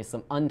 Definitely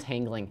some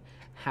untangling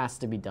has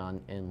to be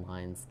done in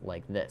lines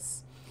like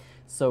this.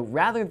 So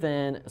rather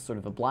than sort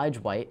of oblige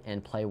white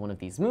and play one of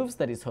these moves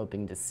that he's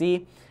hoping to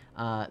see,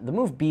 the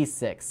move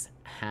b6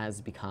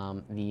 has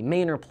become the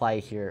main reply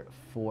here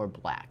for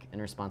black in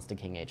response to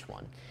king h1.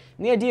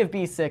 And the idea of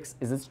b6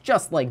 is it's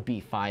just like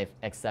b5,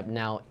 except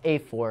now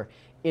a4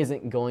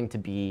 isn't going to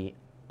be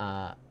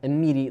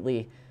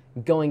immediately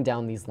going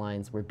down these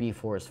lines where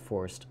b4 is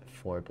forced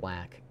for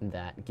black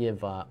that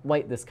give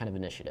white this kind of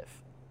initiative.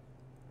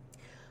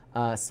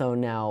 So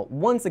now,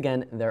 once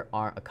again, there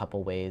are a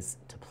couple ways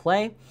to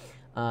play.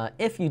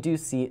 if you do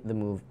see the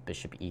move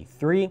bishop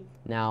e3.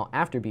 Now,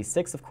 after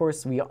b6, of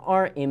course, we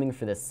are aiming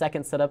for this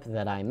second setup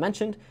that I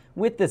mentioned,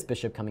 with this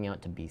bishop coming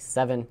out to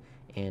b7,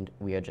 and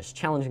we are just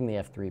challenging the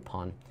f3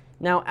 pawn.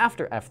 Now,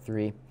 after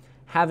f3,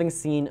 having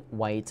seen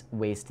white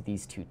waste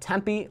these two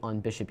tempi on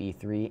bishop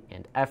e3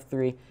 and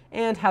f3,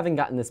 and having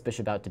gotten this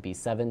bishop out to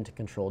b7 to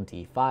control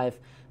d5,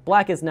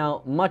 black is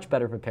now much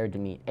better prepared to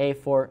meet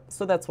a4,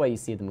 so that's why you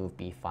see the move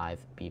b5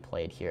 be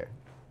played here.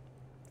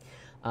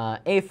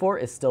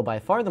 a4 is still by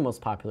far the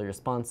most popular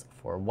response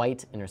for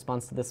white in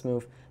response to this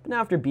move, but now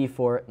after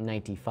b4,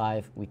 knight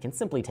d5, we can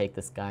simply take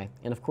this guy,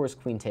 and of course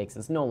queen takes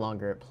is no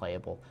longer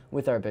playable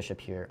with our bishop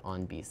here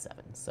on b7.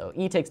 So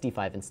e takes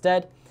d5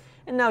 instead,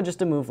 and now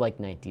just a move like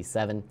knight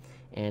d7,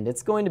 and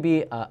it's going to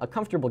be a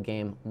comfortable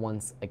game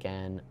once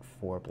again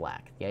for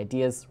black. The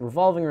idea is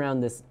revolving around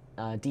this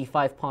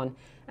d5 pawn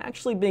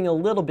actually being a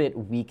little bit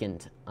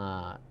weakened,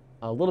 a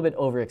little bit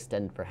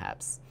overextended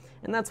perhaps.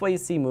 And that's why you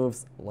see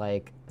moves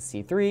like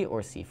c3 or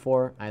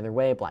c4. Either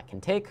way, black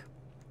can take.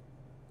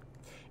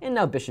 And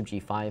now bishop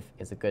g5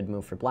 is a good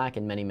move for black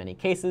in many, many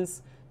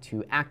cases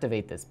to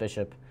activate this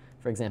bishop.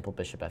 For example,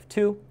 bishop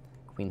f2,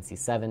 queen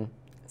c7,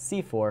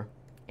 c4,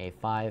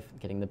 a5,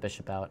 getting the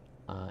bishop out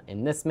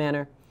in this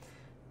manner.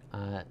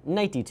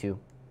 Knight d2,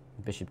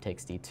 bishop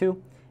takes d2.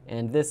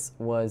 And this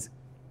was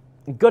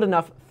good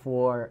enough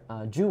for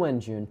Ju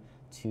Wenjun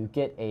to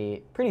get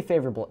a pretty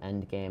favorable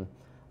endgame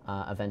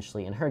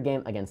eventually in her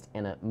game against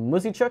Anna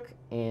Muzychuk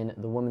in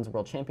the Women's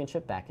World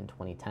Championship back in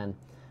 2010.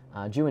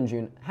 Ju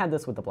Wenjun had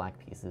this with the black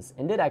pieces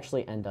and did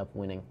actually end up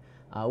winning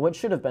what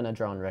should have been a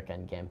drawn rook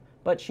endgame,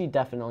 but she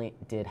definitely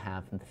did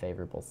have the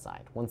favorable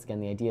side. Once again,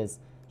 the idea is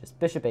just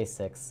bishop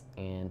a6,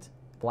 and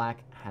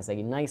black has a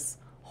nice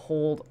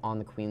hold on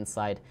the queen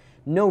side.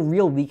 No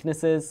real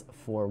weaknesses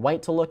for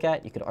white to look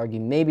at. You could argue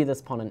maybe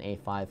this pawn on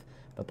a5,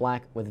 but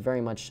black with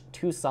very much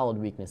two solid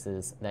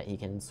weaknesses that he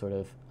can sort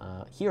of,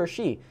 he or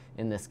she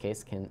in this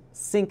case, can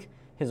sink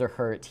his or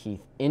her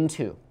teeth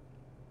into.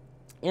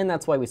 And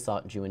that's why we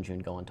saw Ju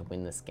Wenjun go on to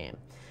win this game.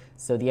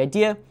 So the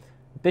idea,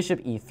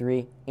 bishop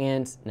e3,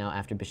 and now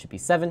after bishop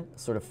e7,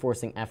 sort of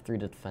forcing f3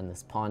 to defend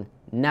this pawn.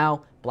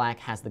 Now black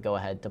has the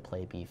go-ahead to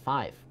play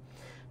b5.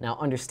 Now,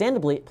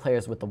 understandably,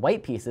 players with the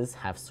white pieces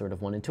have sort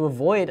of wanted to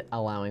avoid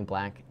allowing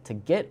black to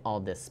get all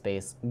this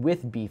space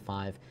with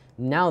b5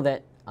 now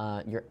that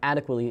you're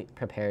adequately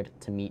prepared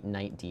to meet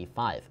knight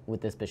d5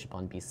 with this bishop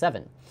on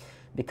b7.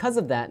 Because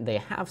of that, they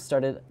have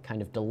started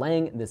kind of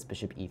delaying this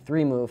bishop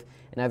e3 move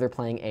and either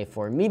playing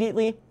a4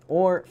 immediately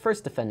or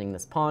first defending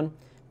this pawn,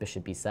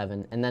 bishop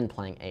b7, and then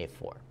playing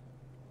a4.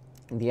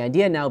 The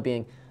idea now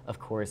being, of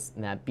course,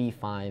 that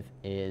b5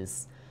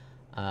 is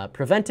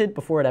prevented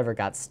before it ever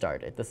got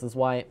started. This is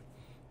why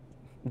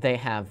they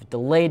have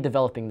delayed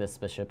developing this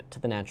bishop to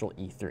the natural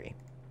e3.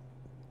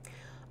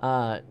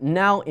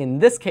 Now, in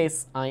this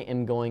case, I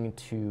am going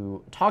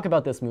to talk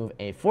about this move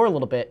a4 a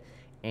little bit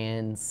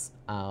and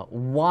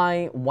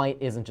why white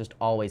isn't just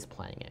always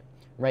playing it,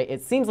 right?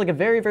 It seems like a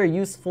very, very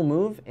useful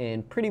move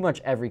in pretty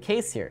much every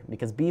case here,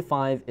 because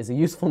b5 is a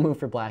useful move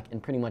for black in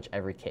pretty much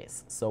every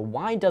case. So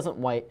why doesn't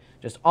white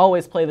just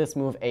always play this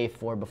move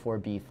a4 before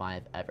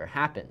b5 ever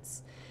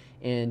happens?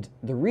 And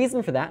the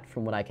reason for that,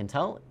 from what I can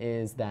tell,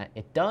 is that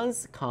it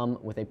does come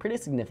with a pretty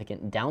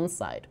significant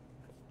downside.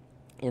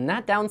 And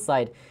that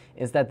downside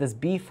is that this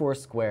b4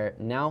 square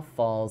now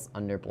falls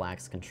under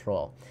black's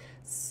control.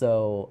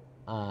 So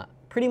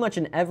pretty much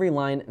in every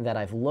line that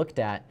I've looked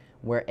at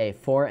where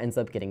a4 ends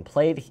up getting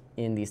played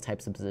in these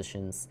types of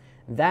positions,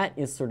 that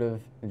is sort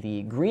of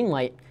the green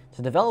light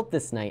to develop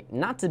this knight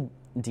not to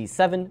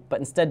d7, but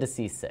instead to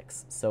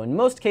c6. So in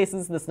most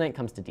cases, this knight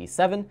comes to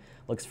d7,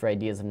 looks for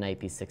ideas of knight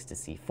b6 to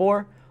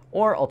c4,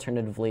 or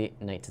alternatively,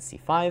 knight to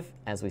c5,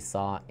 as we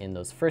saw in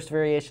those first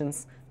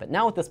variations. But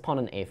now with this pawn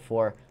on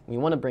a4, we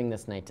want to bring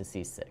this knight to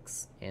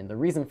c6. And the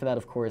reason for that,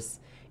 of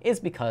course, is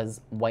because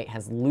white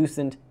has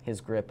loosened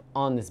his grip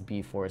on this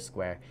b4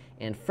 square.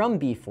 And from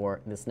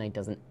b4, this knight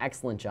does an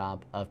excellent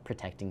job of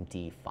protecting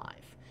d5.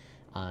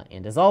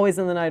 And as always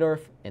in the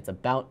Najdorf, it's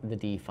about the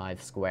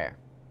d5 square.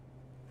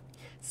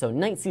 So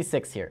knight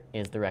c6 here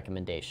is the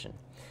recommendation.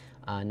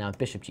 Now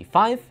bishop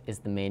g5 is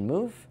the main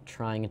move,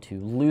 trying to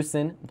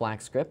loosen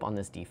black's grip on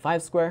this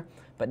d5 square,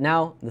 but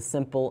now the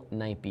simple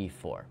knight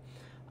b4.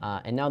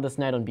 And now this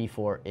knight on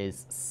b4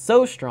 is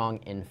so strong,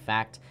 in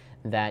fact,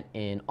 that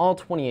in all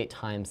 28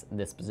 times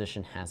this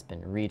position has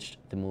been reached,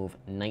 the move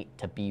knight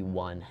to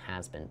b1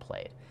 has been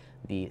played.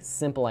 The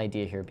simple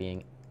idea here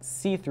being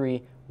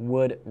c3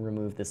 would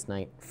remove this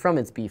knight from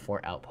its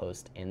b4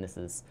 outpost, and this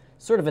is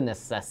sort of a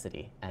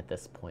necessity at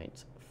this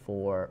point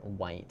for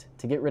white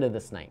to get rid of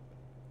this knight.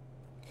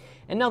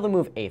 And now the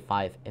move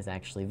a5 is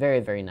actually very,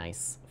 very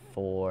nice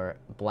for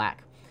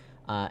black.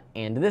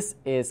 And this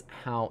is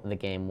how the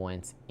game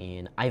went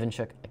in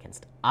Ivanchuk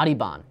against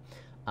Ariban.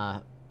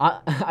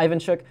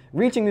 Ivanchuk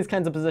reaching these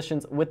kinds of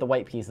positions with the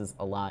white pieces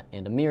a lot,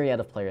 and a myriad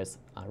of players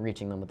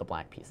reaching them with the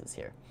black pieces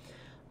here.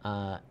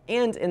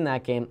 And in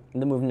that game,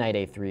 the move knight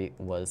a3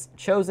 was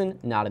chosen,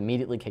 not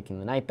immediately kicking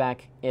the knight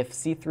back. If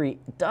c3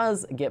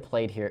 does get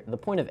played here, the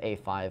point of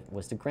a5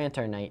 was to grant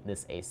our knight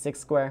this a6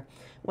 square,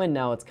 when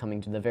now it's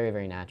coming to the very,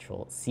 very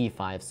natural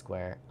c5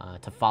 square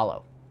to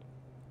follow.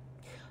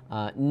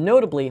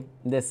 Notably,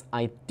 this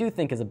I do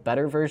think is a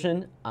better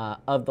version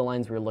of the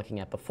lines we were looking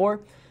at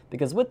before,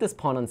 because with this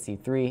pawn on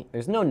c3,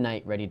 there's no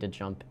knight ready to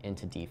jump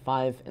into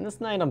d5, and this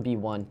knight on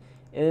b1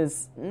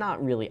 is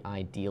not really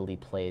ideally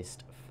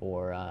placed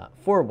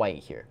for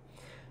white here.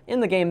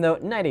 In the game, though,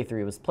 knight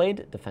a3 was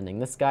played, defending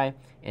this guy,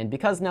 and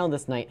because now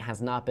this knight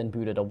has not been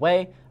booted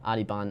away,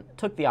 Adiban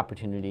took the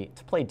opportunity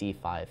to play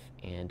d5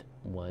 and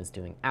was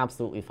doing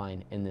absolutely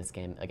fine in this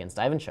game against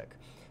Ivanchuk.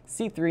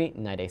 c3,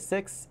 knight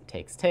a6,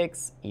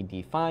 takes, e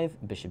d5,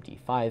 bishop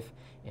d5,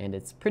 and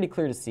it's pretty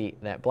clear to see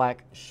that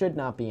black should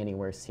not be any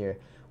worse here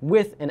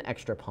with an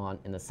extra pawn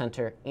in the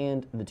center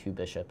and the two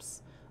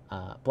bishops.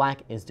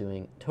 Black is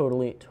doing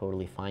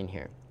totally fine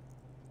here.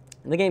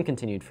 The game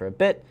continued for a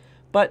bit,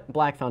 but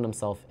black found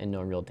himself in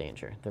no real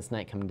danger. This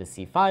knight coming to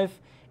c5,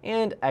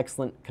 and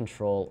excellent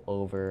control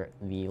over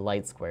the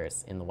light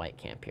squares in the white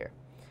camp here.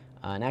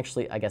 And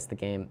actually, I guess the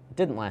game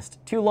didn't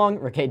last too long.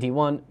 Rook a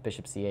d1,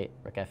 bishop c8,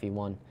 rook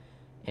fe1.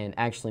 And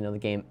actually, no, the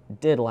game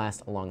did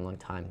last a long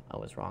time. I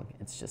was wrong.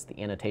 It's just the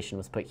annotation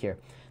was put here.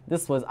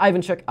 This was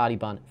Ivanchuk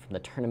Adiban from the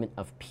Tournament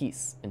of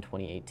Peace in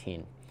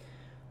 2018.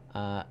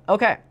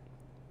 Okay.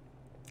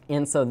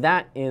 And so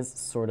that is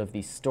sort of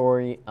the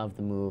story of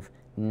the move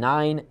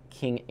 9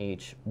 king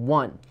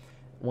h1.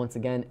 Once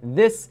again,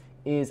 this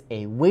is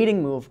a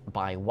waiting move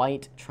by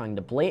white, trying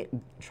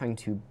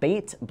to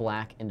bait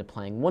black into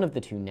playing one of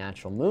the two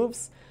natural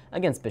moves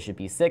against bishop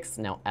e6.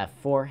 Now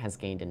f4 has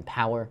gained in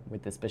power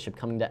with this bishop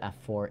coming to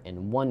f4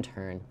 in one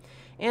turn.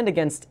 And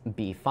against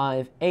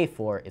b5,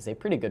 a4 is a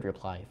pretty good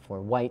reply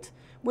for white,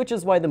 which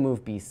is why the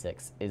move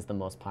b6 is the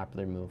most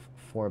popular move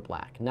for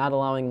black, not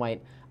allowing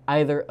white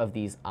either of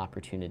these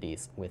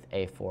opportunities with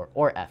a4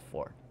 or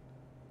f4.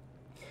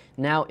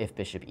 Now, if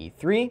bishop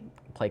e3,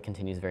 play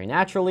continues very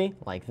naturally,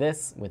 like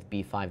this, with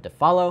b5 to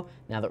follow,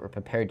 now that we're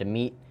prepared to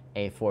meet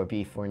a4,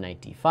 b4, knight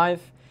d5.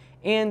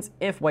 And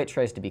if white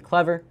tries to be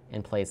clever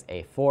and plays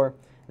a4,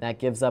 that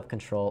gives up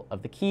control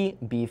of the key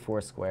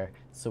b4 square,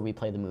 so we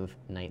play the move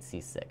knight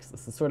c6.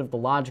 This is sort of the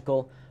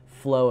logical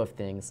flow of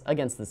things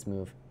against this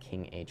move,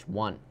 king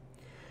h1.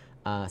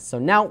 So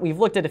now we've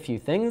looked at a few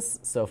things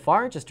so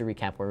far, just to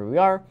recap where we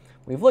are.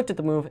 We've looked at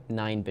the move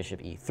 9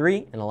 bishop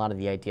e3 and a lot of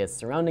the ideas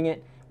surrounding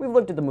it. We've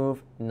looked at the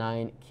move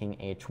 9 king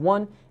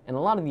h1 and a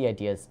lot of the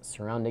ideas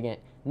surrounding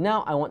it.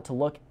 Now I want to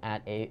look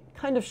at a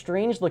kind of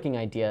strange looking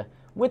idea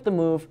with the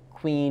move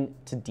queen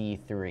to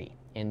d3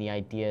 and the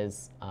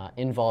ideas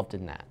involved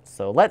in that.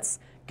 So let's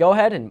go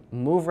ahead and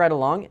move right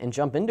along and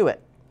jump into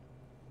it.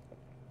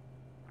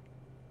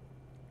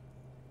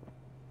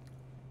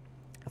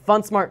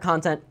 Fun, smart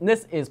content.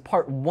 This is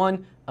part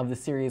 1 of the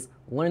series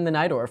Learn the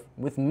Najdorf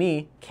with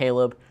me,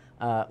 Caleb.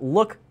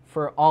 Look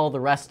for all the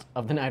rest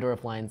of the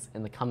Najdorf lines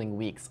in the coming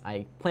weeks.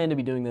 I plan to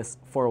be doing this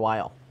for a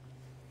while.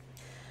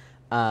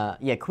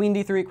 Yeah, queen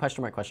d3,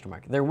 question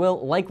mark. There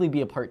will likely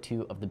be a part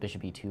 2 of the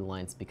bishop e2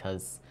 lines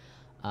because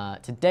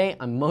today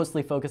I'm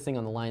mostly focusing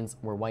on the lines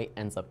where white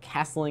ends up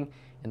castling,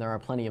 and there are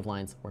plenty of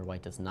lines where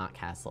white does not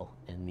castle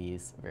in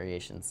these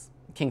variations,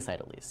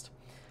 kingside at least.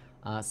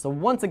 So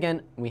once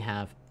again, we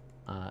have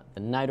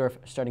the Najdorf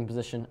starting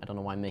position. I don't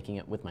know why I'm making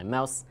it with my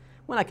mouse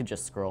when I could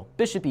just scroll.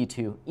 Bishop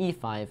e2,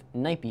 e5,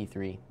 knight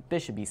b3,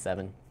 bishop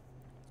e7,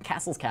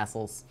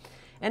 castles,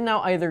 and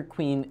now either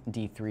queen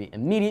d3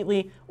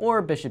 immediately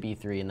or bishop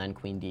e3 and then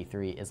queen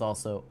d3 is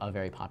also a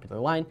very popular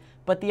line,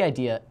 but the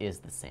idea is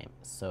the same.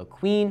 So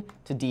queen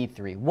to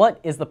d3. What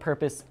is the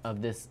purpose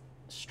of this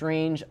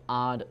strange,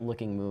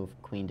 odd-looking move,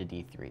 queen to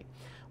d3?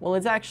 Well,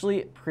 it's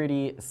actually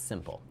pretty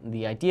simple.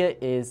 The idea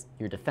is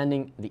you're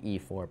defending the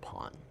e4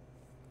 pawn.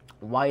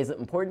 Why is it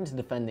important to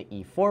defend the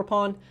e4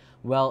 pawn?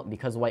 Well,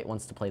 because white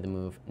wants to play the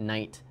move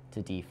knight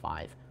to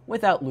d5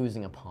 without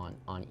losing a pawn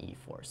on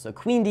e4. So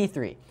queen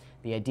d3,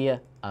 the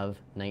idea of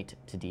knight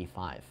to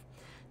d5.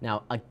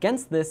 Now,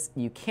 against this,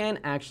 you can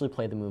actually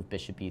play the move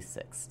bishop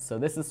e6. So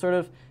this is sort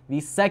of the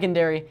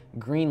secondary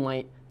green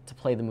light to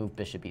play the move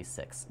bishop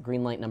e6.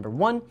 Green light number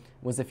 1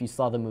 was if you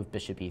saw the move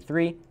bishop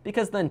e3,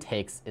 because then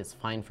takes is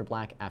fine for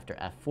black after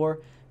f4.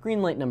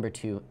 Green light number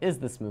 2 is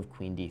this move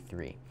queen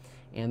d3.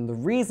 And the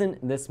reason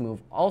this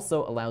move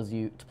also allows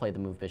you to play the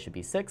move bishop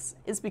e6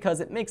 is because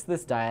it makes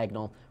this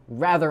diagonal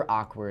rather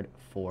awkward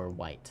for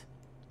white.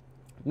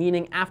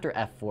 Meaning after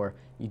f4,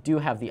 you do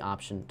have the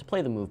option to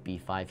play the move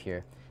b5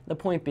 here. The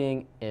point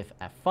being, if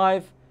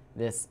f5,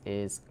 this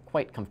is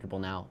quite comfortable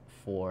now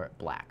for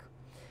black.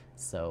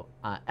 So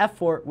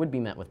f4 would be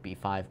met with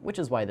b5, which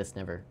is why this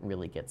never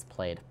really gets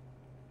played.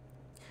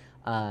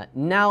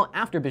 Now,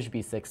 after bishop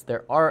e6,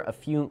 there are a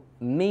few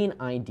main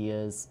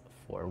ideas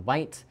for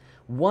white.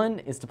 One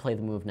is to play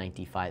the move knight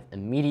d5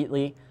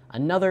 immediately.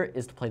 Another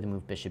is to play the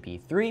move bishop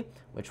e3,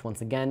 which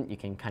once again, you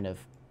can kind of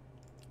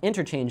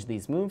interchange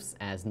these moves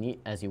as neat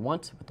as you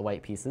want with the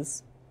white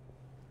pieces.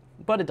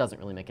 but it doesn't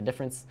really make a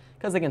difference,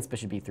 because against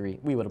bishop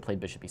e3, we would have played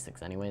bishop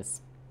e6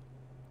 anyways.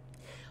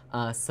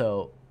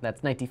 So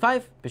that's knight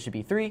d5, bishop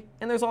e3,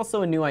 and there's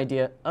also a new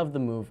idea of the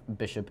move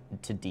bishop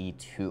to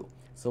d2.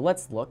 So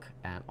let's look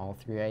at all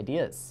three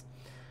ideas.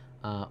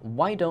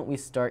 Why don't we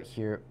start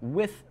here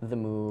with the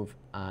move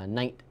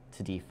knight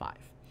to d5?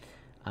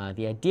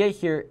 The idea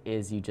here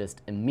is you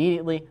just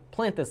immediately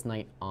plant this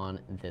knight on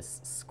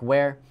this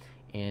square,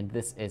 and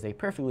this is a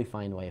perfectly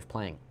fine way of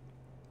playing.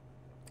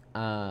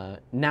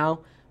 Now,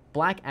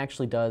 black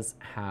actually does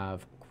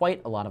have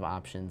quite a lot of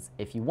options.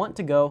 If you want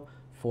to go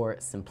for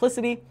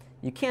simplicity,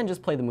 you can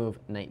just play the move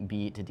knight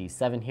b to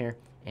d7 here,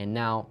 and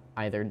now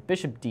either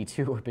bishop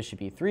d2 or bishop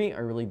e3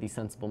 are really the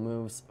sensible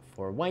moves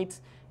for white,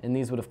 and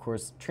these would of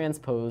course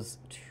transpose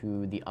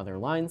to the other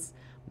lines,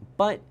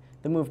 but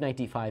the move knight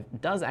d5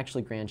 does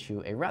actually grant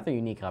you a rather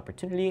unique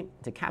opportunity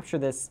to capture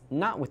this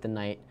not with the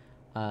knight,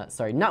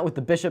 not with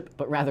the bishop,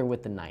 but rather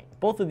with the knight.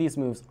 Both of these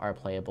moves are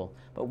playable,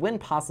 but when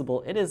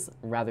possible, it is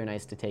rather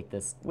nice to take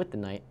this with the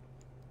knight,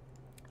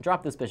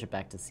 drop this bishop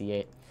back to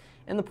c8,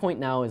 and the point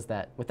now is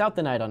that without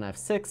the knight on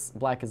f6,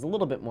 black is a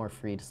little bit more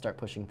free to start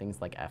pushing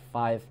things like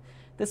f5.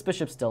 This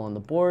bishop still on the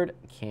board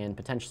can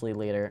potentially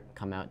later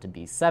come out to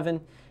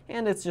b7,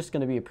 and it's just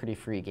going to be a pretty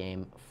free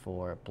game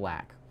for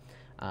black.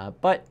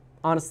 But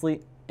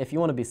honestly, if you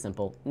want to be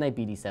simple, knight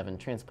b d7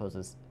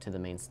 transposes to the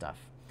main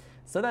stuff.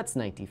 So that's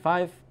knight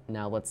d5.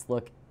 Now let's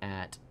look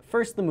at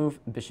first the move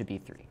bishop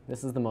e3.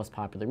 This is the most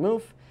popular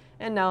move,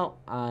 and now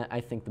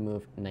I think the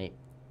move knight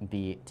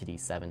b to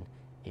d7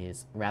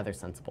 is rather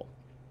sensible.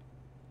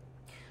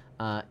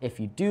 If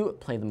you do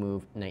play the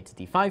move knight to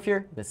d5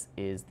 here, this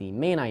is the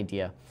main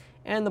idea.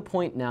 And the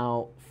point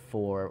now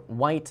for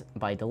white,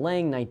 by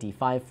delaying knight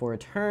d5 for a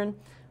turn,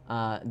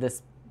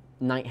 this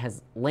knight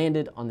has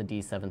landed on the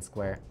d7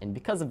 square, and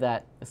because of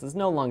that, this is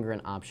no longer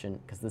an option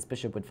because this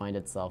bishop would find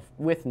itself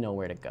with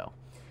nowhere to go.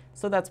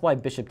 So that's why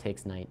bishop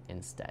takes knight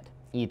instead.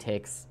 E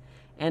takes,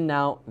 and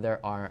now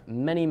there are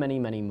many, many,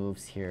 many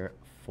moves here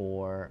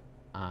for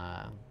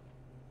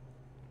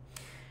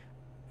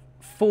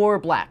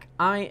black.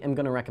 I am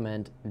going to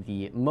recommend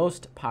the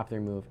most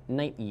popular move,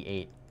 knight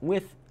e8,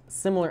 with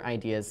similar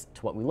ideas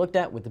to what we looked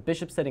at with the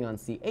bishop sitting on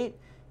c8.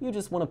 You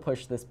just want to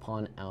push this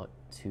pawn out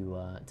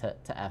to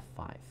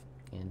f5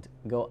 and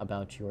go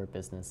about your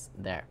business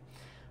there.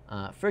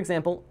 For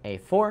example,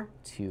 a4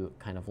 to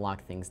kind of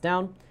lock things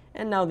down,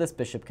 and now this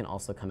bishop can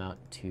also come out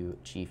to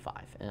g5.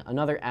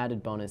 Another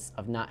added bonus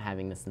of not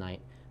having this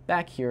knight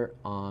back here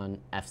on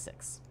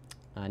f6.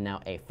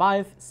 Now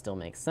a5 still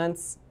makes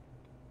sense.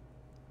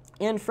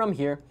 And from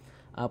here,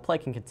 play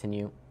can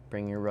continue,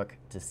 bring your rook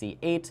to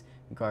c8,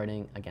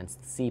 guarding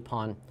against the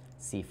c-pawn,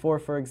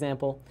 c4 for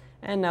example,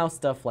 and now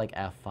stuff like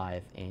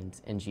f5 and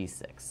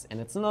g6. And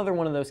it's another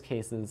one of those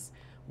cases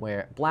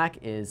where black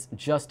is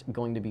just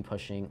going to be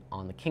pushing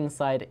on the king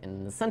side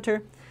in the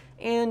center,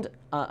 and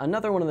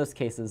another one of those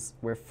cases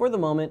where for the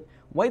moment,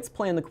 white's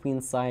play on the queen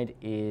side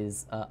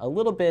is a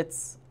little bit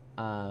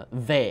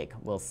vague,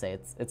 we'll say.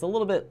 It's a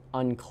little bit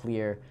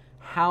unclear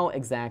how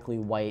exactly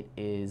white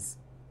is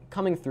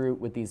coming through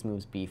with these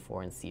moves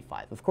b4 and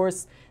c5. Of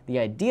course, the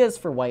ideas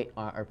for white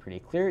are pretty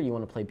clear. You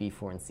want to play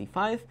b4 and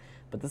c5,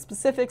 but the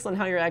specifics on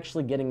how you're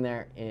actually getting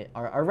there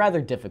are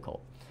rather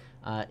difficult.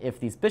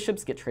 If these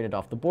bishops get traded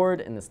off the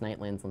board and this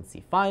knight lands on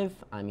c5,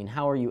 I mean,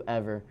 how are you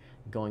ever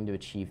going to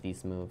achieve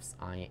these moves?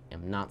 I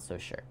am not so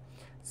sure.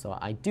 So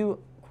I do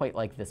quite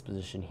like this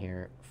position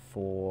here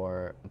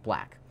for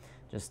black.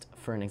 Just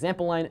for an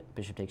example line,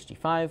 bishop takes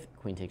g5,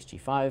 queen takes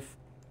g5.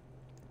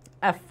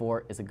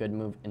 f4 is a good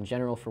move in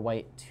general for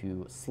white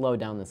to slow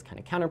down this kind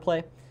of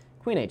counterplay.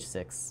 Queen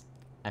h6,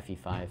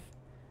 fe5,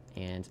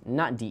 and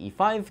not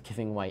de5,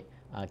 giving white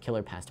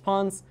killer passed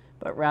pawns,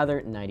 but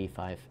rather knight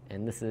e5.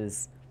 And this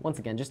is, once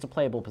again, just a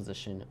playable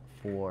position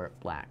for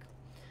black.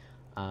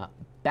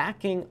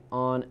 Backing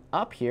on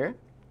up here,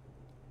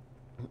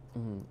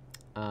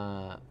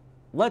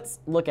 let's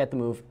look at the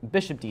move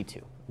bishop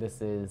d2.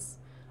 This is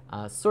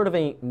sort of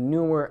a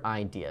newer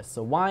idea.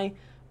 So why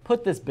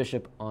put this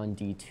bishop on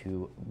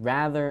d2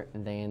 rather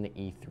than the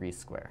e3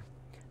 square?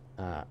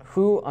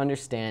 Who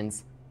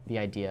understands the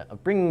idea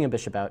of bringing a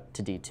bishop out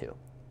to d2?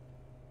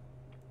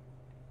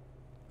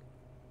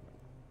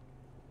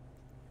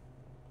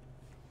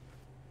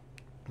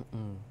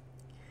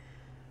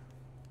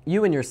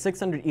 You and your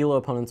 600 ELO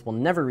opponents will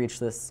never reach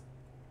this.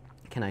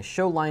 Can I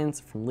show lines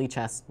from Lee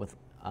chess with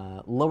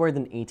lower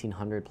than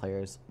 1800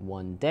 players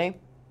one day?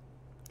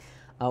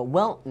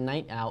 Well,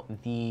 night out,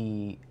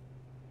 the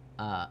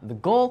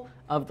goal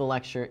of the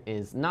lecture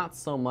is not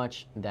so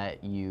much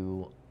that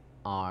you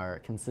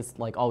are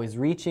always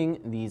reaching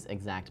these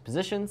exact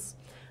positions.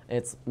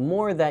 It's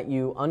more that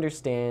you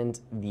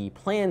understand the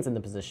plans and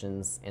the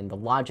positions and the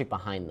logic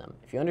behind them.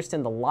 If you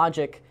understand the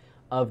logic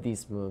of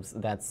these moves,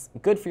 that's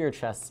good for your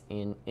chess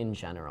in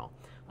general.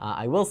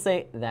 I will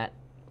say that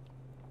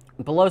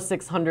below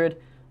 600,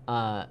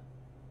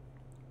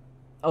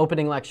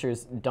 opening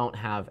lectures don't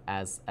have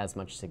as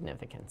much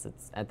significance.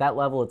 At that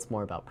level, it's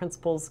more about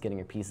principles, getting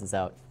your pieces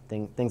out,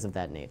 things of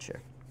that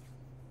nature.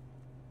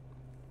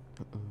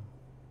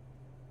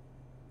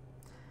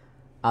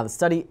 The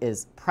study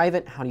is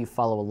private. How do you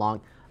follow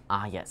along?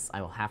 Yes,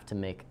 I will have to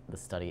make the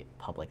study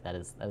public. That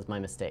is my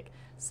mistake.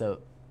 So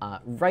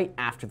right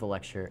after the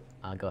lecture,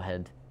 go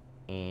ahead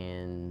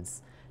and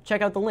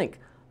check out the link.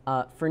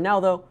 For now,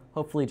 though,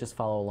 hopefully just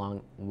follow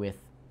along with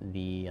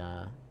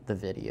the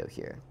video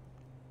here.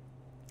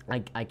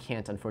 I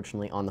can't,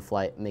 unfortunately, on the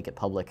fly make it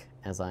public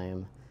as I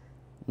am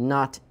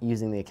not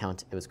using the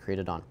account it was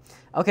created on.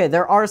 Okay,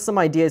 there are some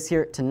ideas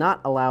here to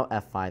not allow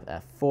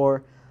f5,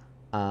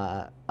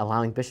 f4,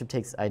 allowing bishop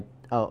takes,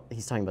 oh,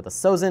 he's talking about the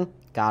Sozin,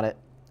 got it.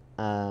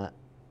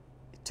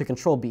 To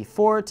control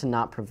b4, to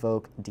not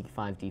provoke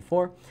d5,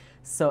 d4.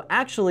 So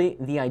actually,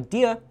 the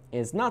idea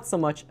is not so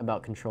much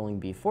about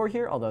controlling b4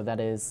 here, although that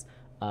is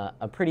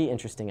a pretty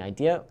interesting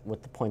idea,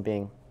 with the point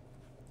being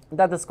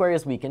that the square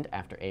is weakened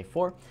after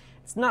a4.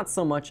 It's not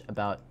so much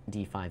about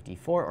d5,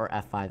 d4, or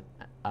f5,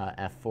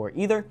 f4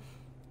 either.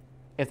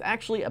 It's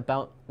actually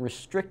about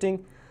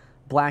restricting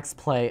black's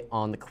play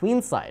on the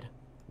queen side.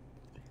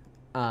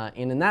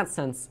 And in that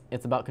sense,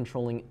 it's about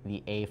controlling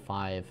the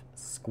a5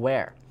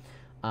 square.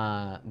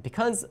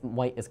 Because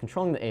white is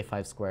controlling the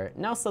a5 square,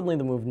 now suddenly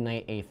the move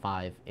knight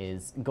a5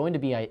 is going to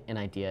be an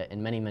idea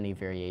in many, many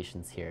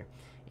variations here.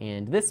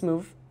 And this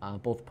move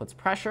both puts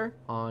pressure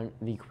on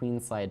the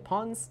queenside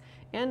pawns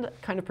and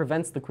kind of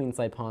prevents the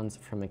queenside pawns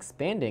from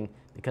expanding,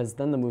 because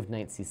then the move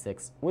knight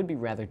c6 would be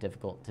rather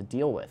difficult to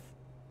deal with.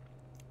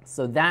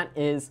 So that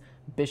is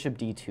bishop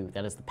d2.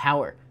 That is the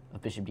power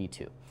of bishop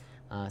d2.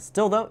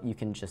 Still, though, you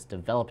can just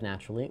develop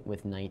naturally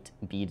with knight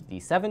b to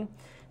d7.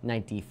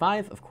 Knight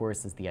d5, of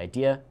course, is the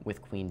idea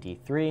with queen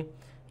d3.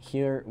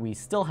 Here we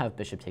still have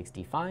bishop takes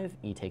d5,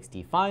 e takes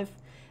d5.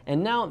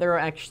 And now there are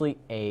actually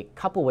a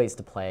couple ways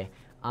to play.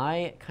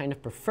 I kind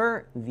of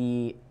prefer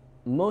the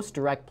most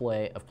direct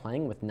way of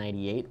playing with knight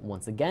e8.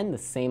 Once again, the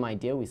same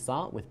idea we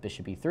saw with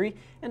bishop e3,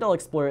 and I'll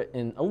explore it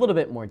in a little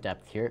bit more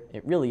depth here.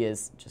 It really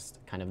is just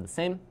kind of the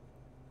same.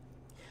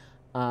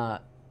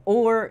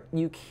 Or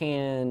you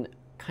can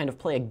kind of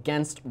play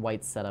against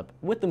white's setup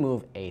with the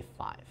move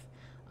a5.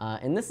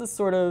 And this is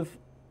sort of,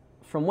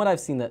 from what I've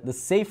seen, the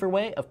safer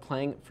way of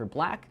playing for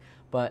black,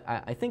 but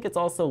I think it's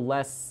also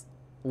less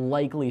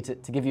likely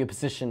to give you a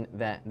position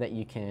that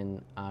you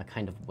can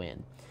kind of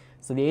win.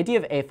 So the idea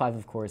of a5,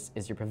 of course,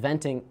 is you're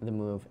preventing the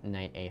move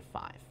knight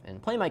a5.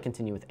 And play might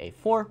continue with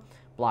a4,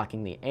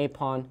 blocking the a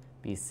pawn,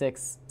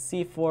 b6,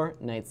 c4,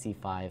 knight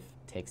c5,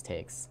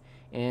 takes.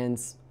 And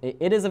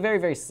it is a very,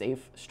 very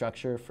safe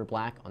structure for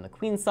black on the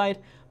queen side,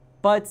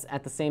 but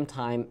at the same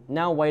time,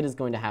 now white is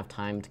going to have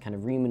time to kind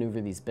of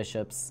remaneuver these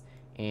bishops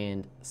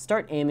and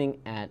start aiming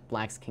at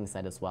black's king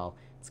side as well.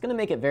 It's going to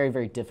make it very,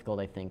 very difficult,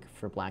 I think,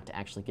 for black to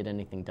actually get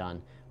anything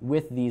done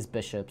with these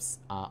bishops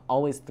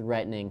always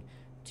threatening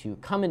to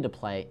come into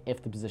play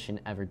if the position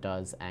ever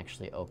does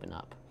actually open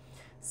up.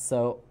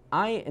 So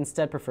I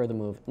instead prefer the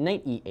move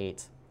knight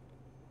e8.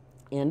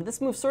 And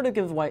this move sort of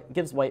gives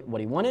white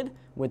what he wanted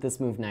with this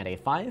move knight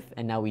a5,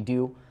 and now we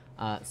do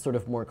sort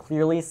of more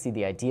clearly see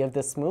the idea of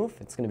this move.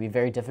 It's going to be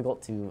very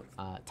difficult to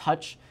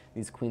touch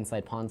these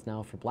queenside pawns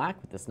now for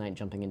black, with this knight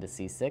jumping into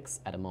c6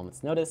 at a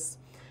moment's notice.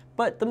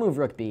 But the move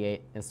rook b8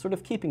 is sort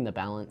of keeping the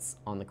balance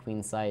on the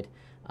queen side,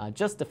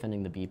 just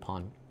defending the b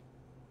pawn.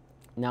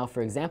 Now,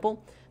 for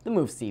example, the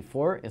move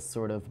c4 is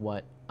sort of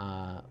what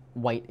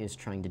white is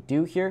trying to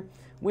do here,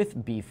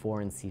 with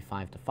b4 and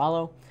c5 to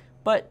follow.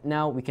 But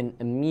now we can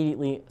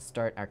immediately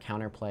start our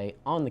counterplay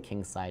on the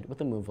king side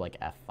with a move like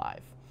f5.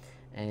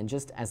 And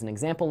just as an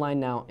example line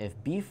now, if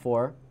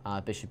b4,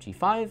 bishop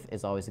g5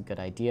 is always a good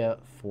idea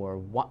for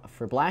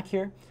black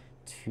here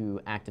to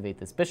activate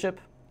this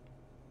bishop.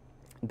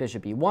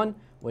 Bishop e1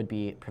 would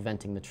be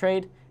preventing the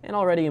trade, and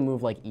already a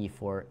move like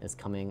e4 is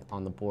coming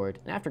on the board.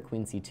 And after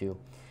queen c2,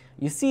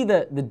 you see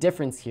the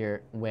difference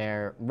here,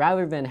 where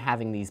rather than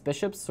having these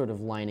bishops sort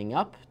of lining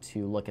up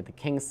to look at the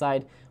king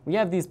side, we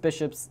have these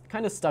bishops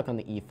kind of stuck on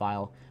the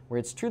e-file, where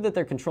it's true that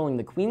they're controlling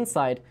the queen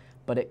side,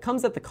 but it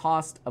comes at the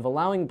cost of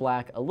allowing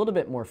black a little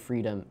bit more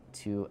freedom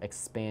to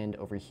expand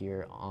over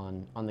here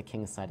on the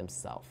king side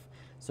himself.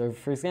 So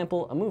for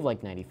example, a move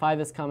like knight e5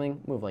 is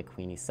coming, move like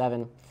queen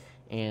e7,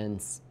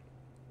 and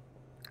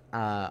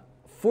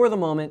for the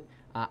moment,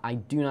 I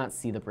do not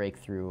see the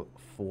breakthrough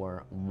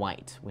for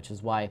white, which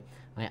is why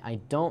I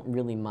don't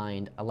really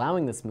mind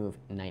allowing this move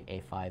knight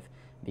a5,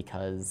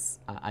 because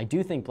I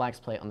do think black's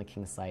play on the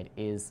king side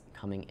is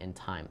coming in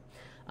time.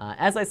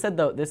 As I said,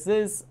 though, this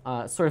is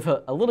sort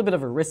of a little bit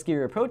of a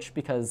riskier approach,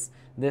 because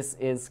this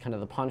is kind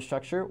of the pawn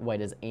structure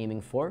white is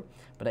aiming for,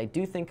 but I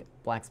do think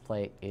black's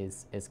play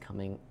is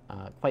coming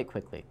quite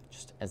quickly.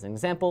 Just as an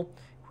example,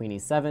 queen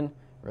e7,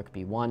 rook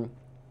b1,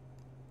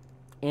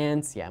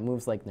 and yeah,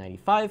 moves like knight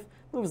e5,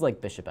 moves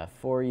like bishop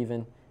f4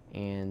 even,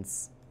 and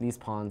these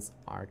pawns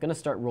are going to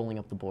start rolling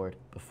up the board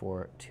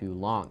before too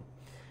long.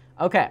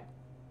 Okay,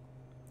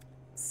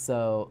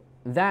 so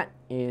that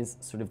is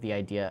sort of the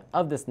idea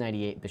of this knight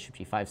e8, bishop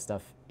g5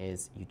 stuff,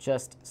 is you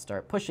just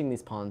start pushing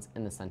these pawns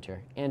in the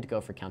center and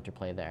go for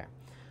counterplay there.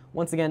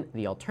 Once again,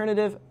 the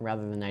alternative,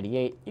 rather than knight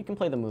e8, you can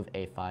play the move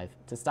a5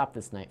 to stop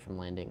this knight from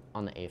landing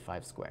on the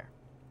a5 square.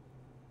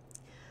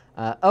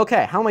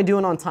 Okay, how am I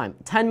doing on time?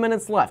 10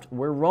 minutes left.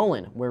 We're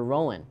rolling. We're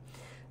rolling.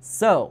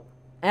 So,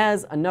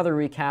 as another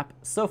recap,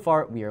 so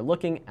far we are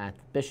looking at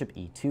the bishop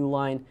e2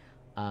 line,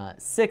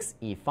 6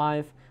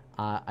 e5.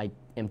 I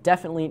am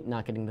definitely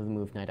not getting to the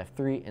move knight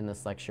f3 in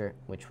this lecture,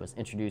 which was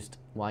introduced,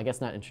 well, I guess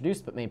not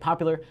introduced, but made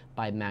popular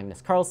by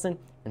Magnus Carlsen.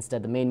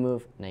 Instead, the main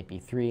move, knight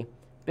b3,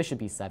 bishop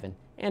b7,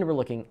 and we're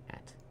looking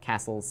at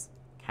castles,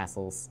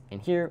 castles,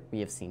 and here we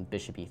have seen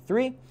bishop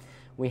e3.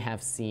 We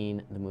have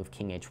seen the move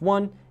king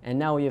h1, and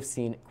now we have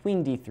seen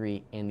queen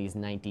d3 and these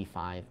knight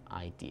d5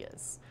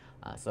 ideas.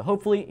 So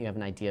hopefully you have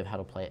an idea of how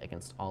to play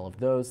against all of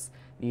those.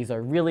 These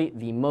are really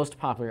the most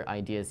popular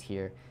ideas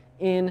here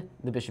in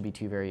the bishop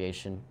e2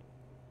 variation.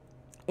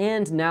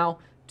 And now,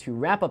 to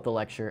wrap up the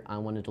lecture, I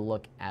wanted to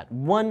look at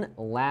one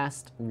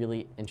last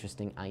really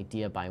interesting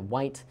idea by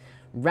white.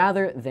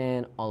 Rather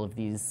than all of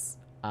these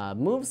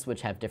moves,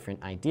 which have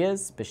different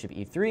ideas, bishop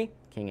e3,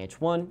 king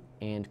h1,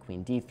 and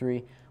queen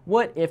d3,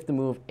 what if the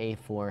move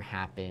a4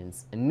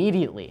 happens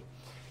immediately?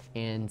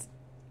 And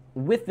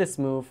with this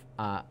move,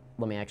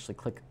 let me actually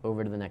click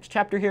over to the next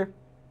chapter here.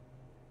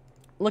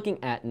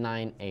 Looking at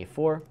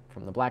 9a4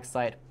 from the black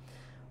side.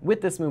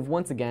 With this move,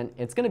 once again,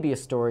 it's going to be a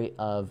story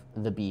of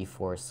the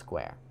b4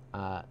 square.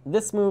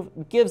 This move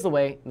gives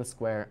away the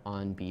square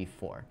on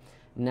b4.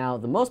 Now,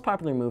 the most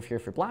popular move here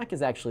for black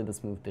is actually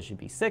this move bishop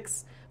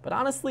b6, but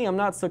honestly, I'm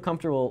not so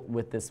comfortable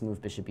with this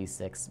move bishop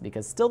b6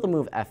 because still the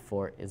move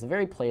f4 is a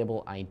very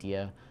playable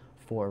idea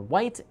for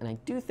white, and I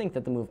do think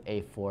that the move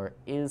a4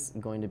 is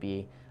going to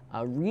be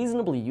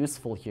reasonably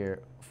useful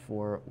here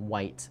for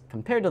white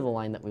compared to the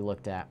line that we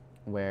looked at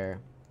where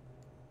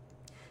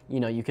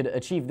you could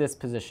achieve this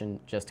position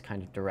just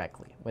kind of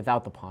directly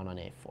without the pawn on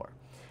a4.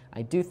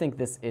 I do think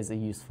this is a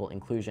useful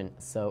inclusion.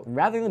 So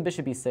rather than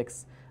bishop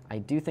e6, I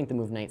do think the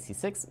move knight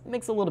c6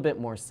 makes a little bit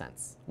more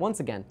sense.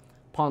 Once again,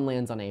 pawn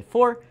lands on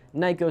a4,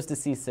 knight goes to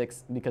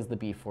c6 because the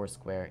b4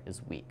 square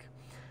is weak.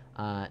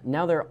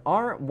 Now there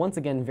are, once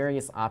again,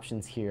 various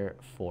options here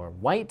for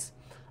white.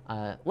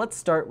 Let's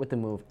start with the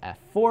move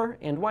f4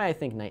 and why I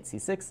think knight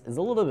c6 is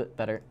a little bit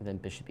better than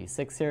bishop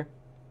e6 here.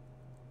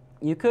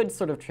 You could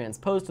sort of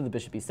transpose to the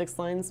bishop e6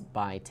 lines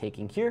by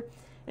taking here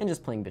and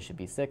just playing bishop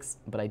e6,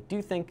 but I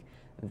do think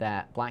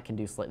that black can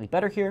do slightly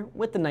better here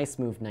with the nice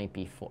move knight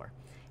b4.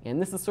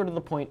 And this is sort of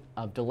the point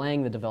of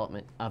delaying the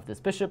development of this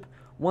bishop.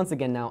 Once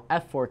again now,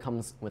 f4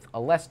 comes with a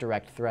less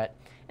direct threat,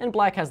 and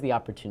black has the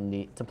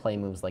opportunity to play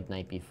moves like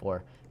knight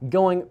b4,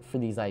 going for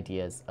these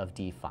ideas of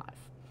d5.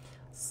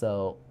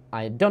 So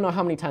I don't know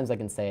how many times I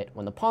can say it.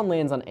 When the pawn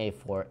lands on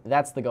a4,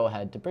 that's the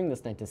go-ahead to bring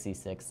this knight to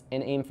c6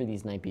 and aim for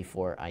these knight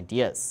b4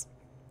 ideas.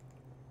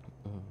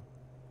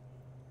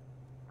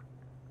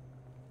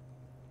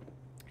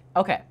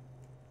 Okay,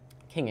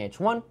 king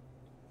h1.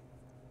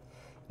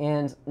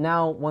 And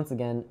now, once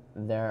again,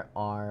 there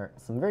are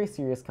some very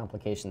serious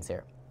complications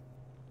here.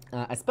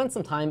 I spent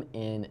some time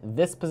in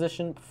this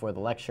position before the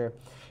lecture,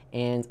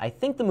 and I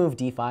think the move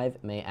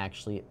d5 may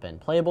actually have been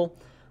playable.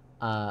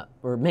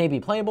 Or may be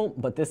playable,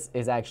 but this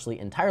is actually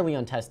entirely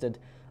untested.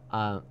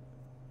 I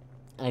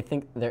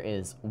think there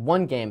is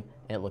one game,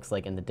 it looks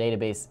like in the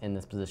database in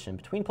this position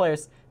between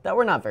players, that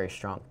were not very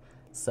strong.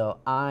 So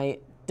I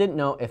didn't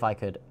know if I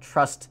could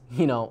trust,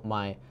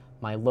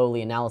 my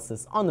lowly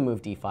analysis on the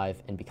move d5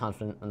 and be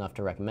confident enough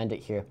to recommend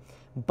it here.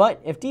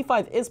 But if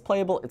d5 is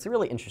playable, it's a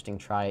really interesting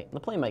try. The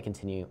play might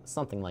continue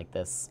something like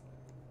this.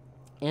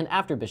 And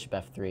after bishop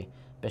f3,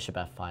 bishop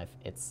f5,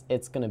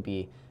 it's going to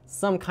be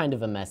some kind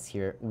of a mess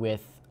here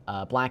with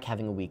black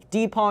having a weak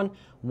d-pawn,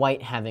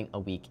 white having a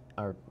weak,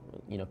 or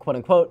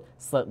quote-unquote,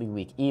 slightly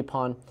weak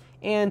e-pawn,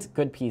 and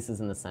good pieces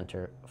in the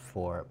center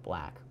for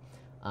black.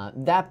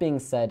 That being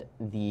said,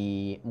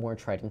 the more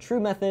tried and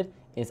true method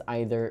is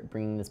either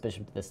bringing this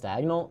bishop to this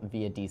diagonal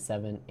via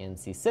d7 and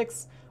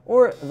c6,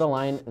 or the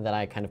line that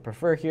I kind of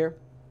prefer here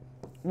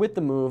with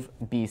the move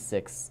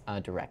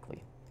b6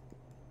 directly.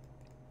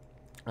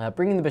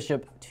 Bringing the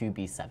bishop to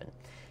b7.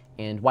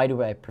 And why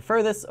do I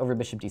prefer this over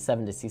bishop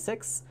d7 to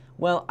c6?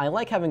 Well, I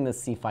like having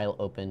this c file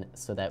open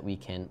so that we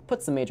can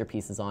put some major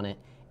pieces on it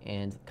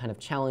and kind of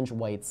challenge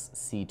white's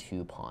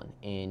c2 pawn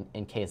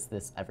in case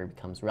this ever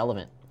becomes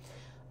relevant.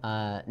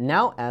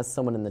 Now, as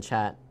someone in the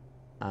chat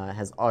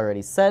has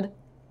already said,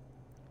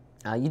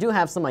 you do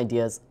have some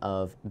ideas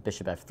of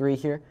bishop f3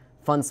 here.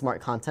 Fun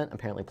Smart Content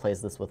apparently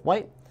plays this with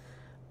white.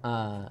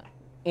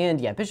 And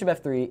yeah, bishop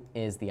f3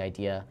 is the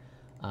idea.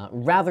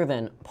 Rather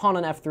than pawn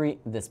on f3,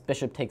 this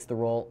bishop takes the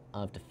role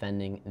of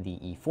defending the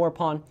e4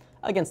 pawn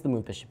against the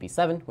move bishop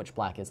e7, which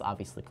black is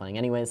obviously playing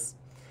anyways.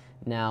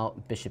 Now,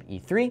 bishop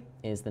e3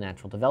 is the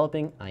natural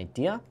developing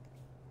idea.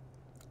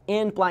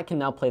 And black can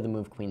now play the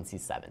move queen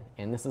c7.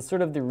 And this is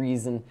sort of the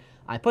reason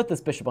I put this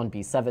bishop on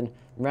b7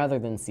 rather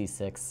than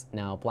c6.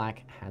 Now,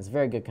 black has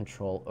very good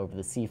control over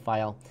the c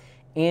file.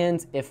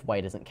 And if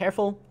white isn't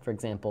careful, for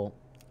example,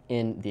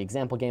 in the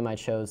example game I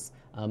chose,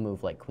 a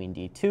move like queen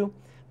d2,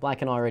 black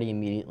can already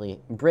immediately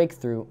break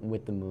through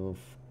with the move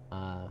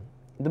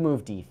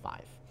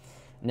d5.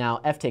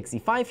 Now, f takes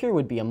e5 here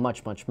would be a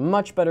much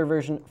better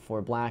version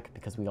for black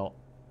because we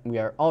we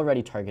are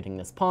already targeting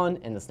this pawn,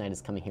 and this knight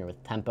is coming here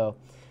with tempo.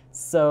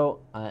 So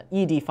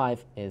e d5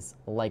 is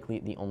likely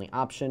the only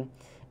option.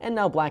 And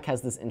now black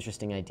has this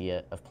interesting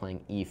idea of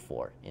playing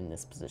e4 in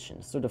this position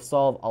to sort of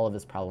solve all of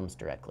his problems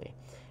directly.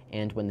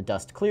 And when the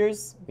dust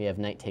clears, we have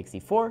knight takes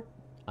e4.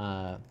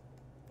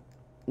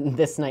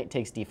 This knight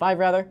takes d5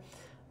 rather.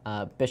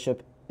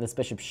 This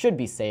bishop should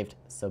be saved,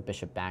 so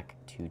bishop back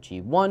to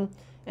g1.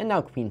 And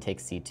now queen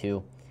takes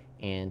c2.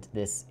 And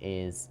this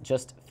is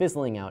just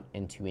fizzling out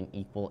into an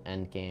equal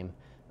endgame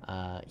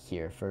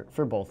here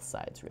for both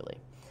sides, really.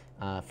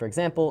 For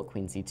example,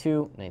 queen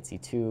c2, knight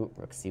c2,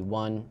 rook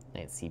c1,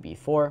 knight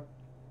cb4,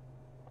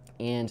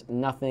 and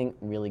nothing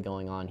really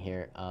going on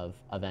here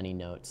of any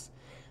note.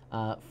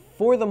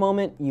 For the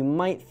moment, you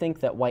might think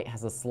that white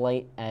has a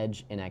slight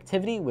edge in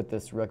activity with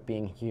this rook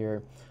being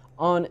here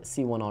on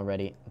c1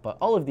 already, but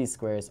all of these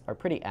squares are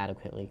pretty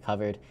adequately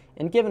covered,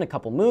 and given a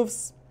couple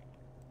moves,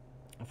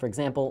 for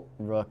example,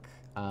 rook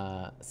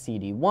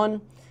cd1,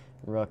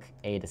 rook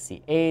a to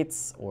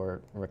c8,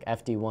 or rook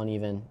fd1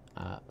 even,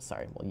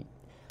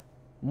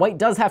 white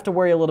does have to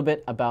worry a little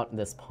bit about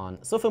this pawn.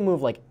 So if a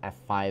move like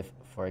f5,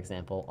 for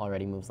example,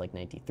 already moves like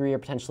knight d3 are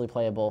potentially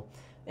playable,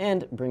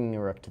 and bringing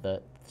a rook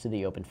to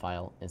the open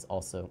file is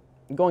also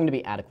going to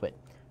be adequate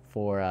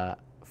for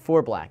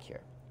black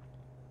here.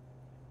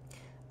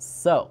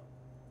 So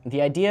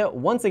the idea,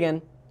 once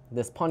again,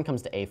 this pawn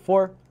comes to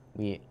a4.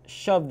 We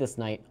shove this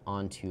knight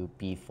onto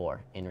b4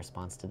 in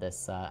response to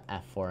this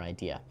f4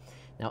 idea.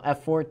 Now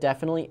f4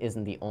 definitely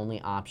isn't the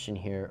only option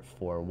here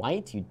for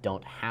white. You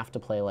don't have to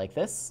play like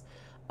this.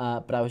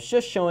 But I was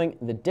just showing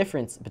the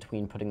difference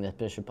between putting the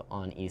bishop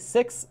on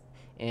e6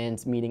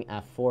 and meeting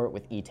f4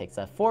 with e takes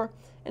f4.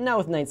 And now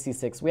with knight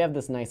c6, we have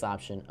this nice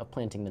option of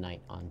planting the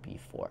knight on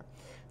b4.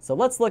 So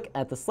let's look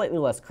at the slightly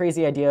less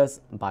crazy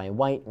ideas by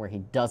white, where he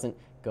doesn't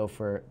go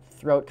for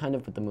throat kind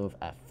of with the move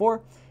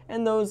f4.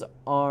 And those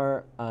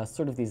are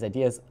sort of these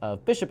ideas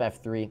of bishop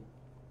f3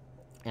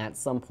 at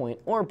some point,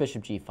 or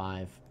bishop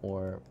g5,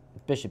 or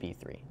bishop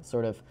e3.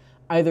 Sort of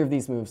either of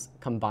these moves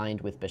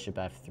combined with bishop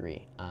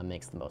f3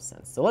 makes the most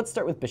sense. So let's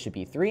start with bishop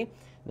e3,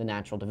 the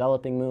natural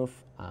developing move.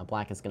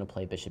 Black is going to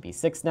play bishop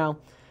e6 now.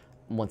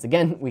 Once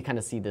again, we kind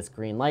of see this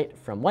green light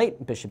from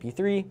white, bishop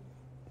e3,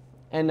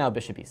 and now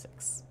bishop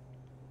e6.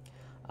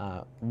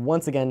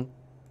 Once again,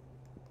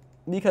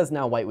 because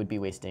now white would be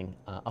wasting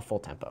a full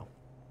tempo.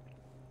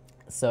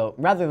 So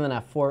rather than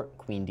f4,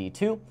 queen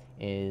d2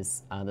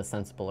 is the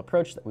sensible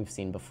approach that we've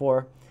seen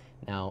before.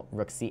 Now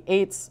rook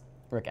c8,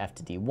 rook f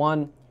to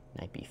d1,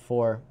 knight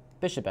b4,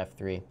 bishop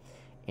f3,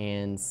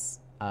 and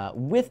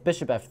with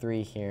bishop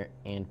f3 here,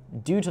 and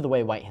due to the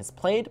way white has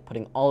played,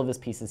 putting all of his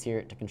pieces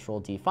here to control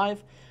d5,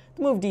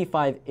 the move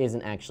d5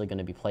 isn't actually going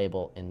to be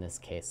playable in this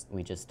case.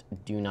 We just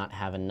do not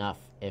have enough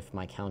if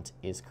my count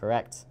is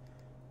correct.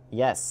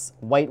 Yes,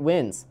 white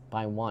wins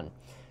by 1.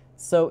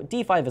 So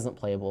d5 isn't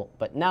playable,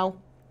 but now,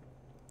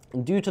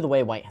 due to the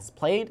way white has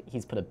played,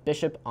 he's put a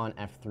bishop on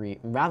f3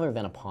 rather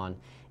than a pawn,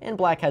 and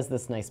black has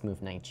this nice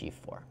move knight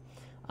g4.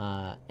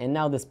 And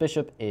now this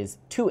bishop is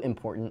too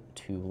important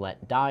to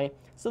let die,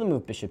 so the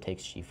move bishop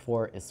takes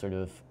g4 is sort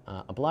of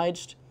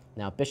obliged.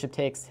 Now bishop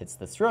takes hits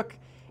this rook,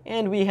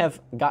 and we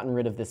have gotten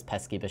rid of this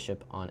pesky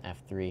bishop on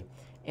f3,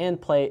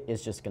 and play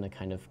is just going to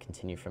kind of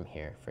continue from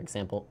here. For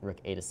example, rook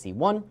a to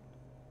c1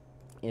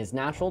 is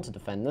natural to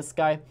defend this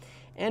guy,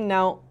 and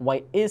now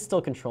white is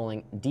still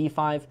controlling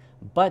d5,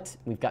 but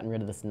we've gotten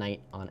rid of this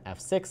knight on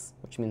f6,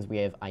 which means we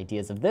have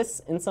ideas of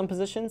this in some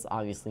positions,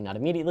 obviously not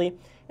immediately,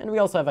 and we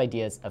also have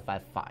ideas of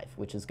f5,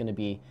 which is going to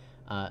be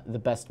the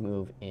best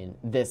move in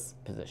this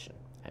position,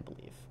 I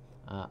believe.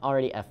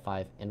 Already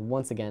f5, and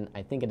once again,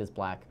 I think it is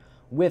black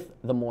with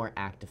the more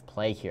active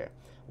play here.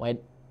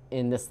 White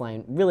in this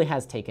line really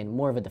has taken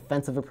more of a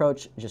defensive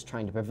approach, just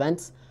trying to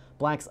prevent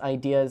black's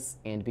ideas,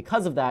 and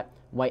because of that,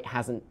 white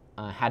hasn't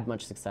had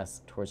much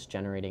success towards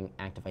generating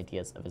active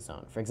ideas of his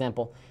own. For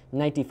example,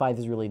 knight d5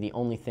 is really the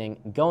only thing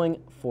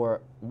going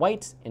for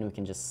white, and we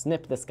can just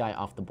snip this guy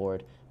off the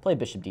board, play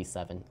bishop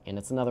d7, and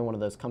it's another one of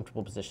those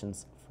comfortable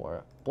positions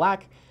for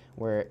black,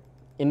 where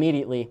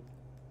immediately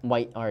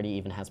white already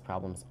even has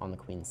problems on the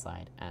queen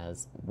side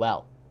as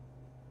well.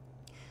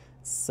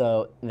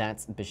 So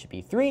that's bishop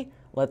e3.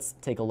 Let's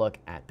take a look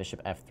at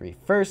bishop f3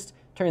 first.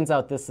 Turns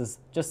out this is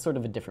just sort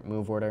of a different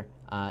move order.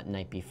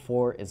 Knight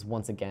b4 is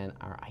once again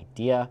our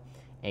idea.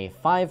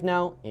 a5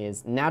 now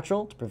is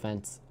natural to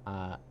prevent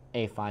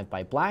a5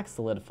 by black,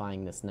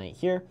 solidifying this knight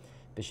here.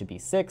 Bishop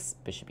e6,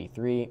 bishop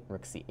e3,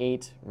 rook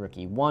c8, rook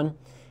e1.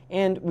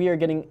 And we are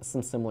getting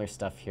some similar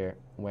stuff here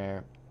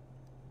where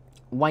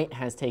white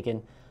has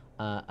taken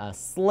a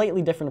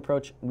slightly different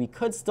approach. We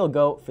could still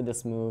go for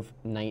this move,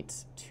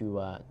 knight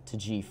to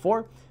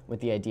g4, with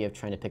the idea of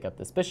trying to pick up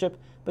this bishop,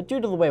 but due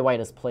to the way white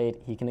has played,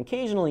 he can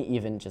occasionally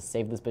even just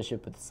save this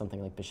bishop with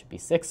something like bishop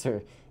b6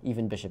 or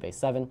even bishop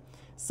a7.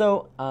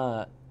 So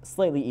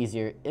slightly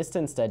easier is to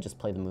instead just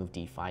play the move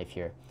d5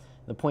 here.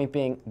 The point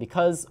being,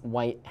 because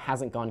white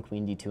hasn't gone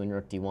queen d2 and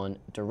rook d1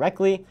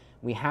 directly,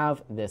 we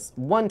have this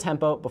one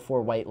tempo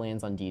before white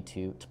lands on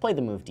d2 to play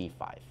the move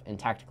d5. And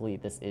tactically,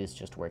 this is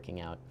just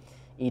working out.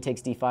 E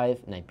takes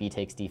d5, knight b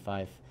takes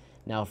d5.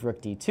 Now if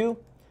rook d2,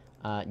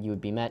 you would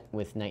be met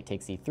with knight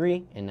takes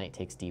e3 and knight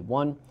takes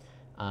d1.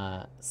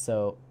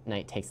 So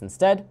knight takes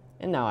instead,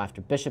 and now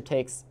after bishop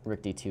takes,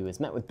 rook d2 is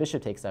met with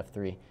bishop takes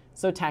f3.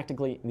 So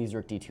tactically, these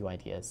rook d2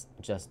 ideas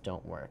just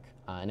don't work.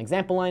 An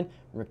example line,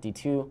 rook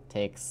d2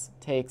 takes,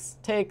 takes,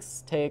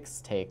 takes,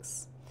 takes,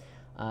 takes.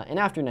 And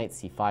after knight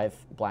c5,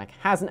 black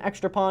has an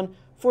extra pawn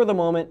for the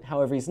moment.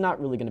 However, he's not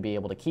really going to be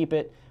able to keep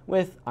it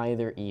with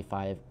either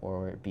e5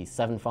 or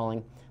b7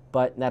 falling,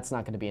 but that's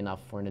not going to be enough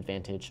for an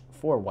advantage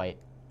for white.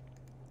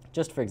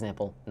 Just for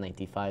example, knight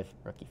d5,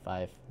 rook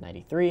e5,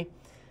 knight e3.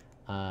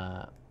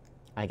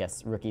 I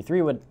guess rook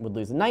e3 would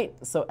lose a knight,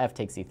 so f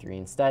takes e3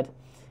 instead.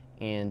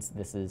 And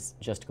this is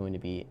just going to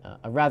be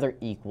a rather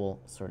equal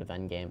sort of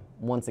endgame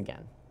once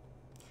again.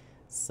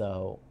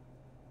 So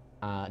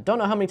don't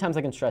know how many times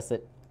I can stress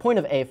it. Point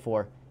of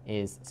a4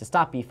 is to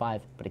stop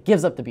b5, but it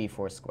gives up the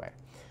b4 square.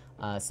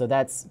 So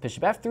that's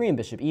bishop f3 and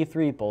bishop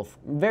e3, both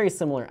very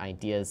similar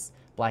ideas.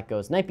 Black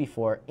goes knight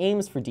b4,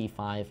 aims for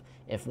d5.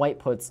 If white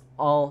puts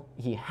all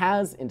he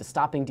has into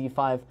stopping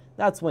d5,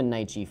 that's when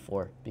knight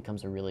g4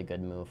 becomes a really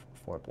good move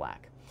for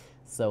black.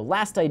 So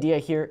last idea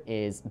here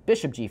is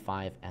bishop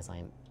g5, as I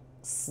am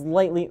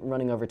slightly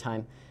running over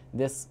time.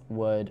 This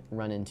would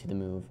run into the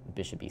move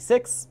bishop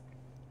e6.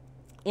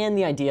 And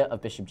the idea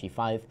of bishop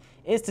g5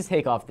 is to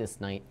take off this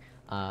knight,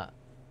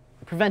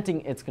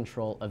 preventing its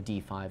control of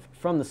d5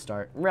 from the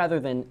start, rather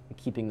than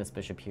keeping this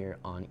bishop here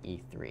on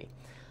e3.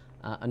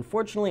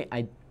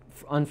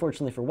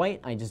 Unfortunately for white,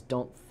 I just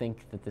don't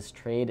think that this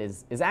trade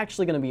is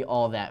actually going to be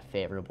all that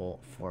favorable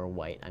for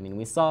white. I mean,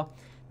 we saw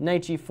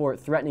knight g4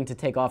 threatening to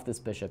take off this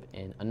bishop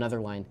in another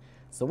line,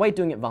 so white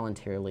doing it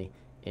voluntarily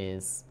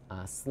is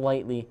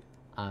slightly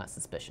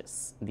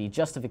suspicious. The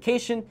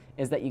justification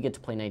is that you get to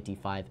play knight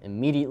d5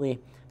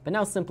 immediately, but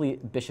now simply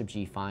bishop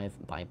g5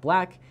 by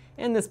black,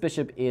 and this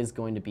bishop is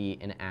going to be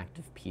an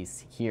active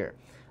piece here.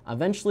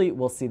 Eventually,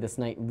 we'll see this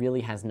knight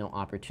really has no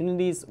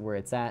opportunities where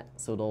it's at,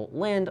 so it'll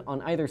land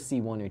on either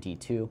c1 or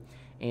d2,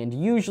 and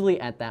usually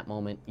at that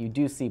moment, you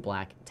do see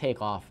black take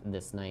off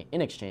this knight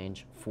in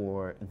exchange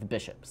for the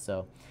bishop.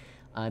 So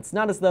it's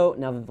not as though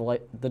now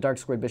that the dark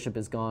squared bishop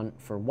is gone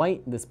for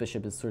white, this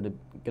bishop is sort of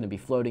going to be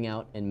floating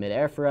out in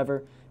midair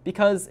forever,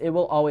 because it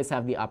will always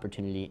have the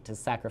opportunity to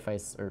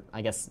sacrifice, or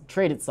I guess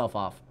trade itself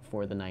off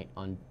for the knight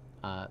on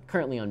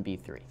currently on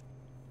b3.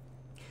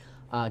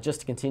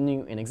 Just to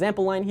continue an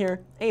example line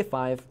here,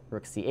 a5,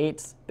 rook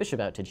c8, bishop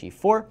out to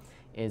g4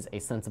 is a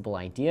sensible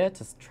idea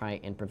to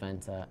try and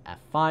prevent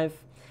f5.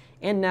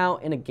 And now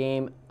in a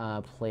game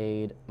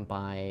played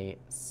by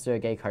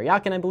Sergei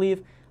Karyakin, I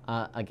believe,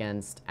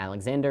 against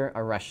Alexander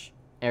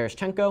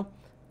Ereshchenko,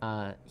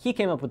 he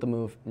came up with the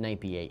move knight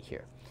b8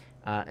 here.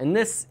 And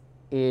this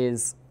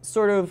is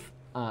sort of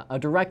a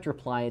direct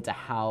reply to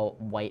how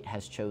white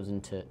has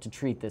chosen to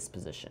treat this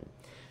position.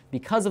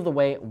 Because of the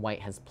way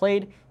white has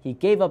played, he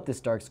gave up this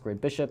dark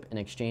squared bishop in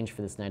exchange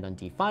for this knight on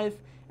d5,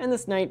 and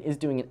this knight is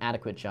doing an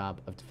adequate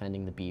job of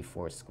defending the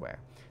b4 square.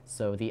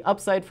 So the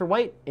upside for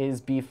white is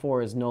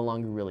b4 is no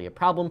longer really a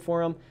problem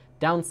for him.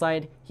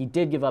 Downside, he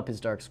did give up his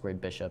dark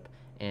squared bishop,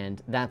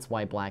 and that's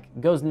why black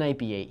goes knight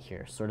b8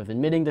 here, sort of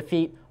admitting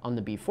defeat on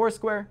the b4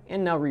 square,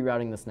 and now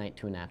rerouting this knight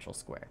to a natural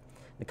square.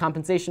 The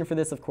compensation for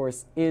this, of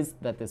course, is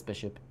that this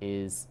bishop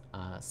is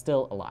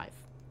still alive.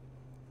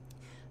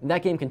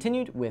 That game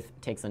continued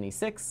with takes on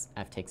e6,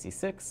 f takes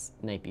e6,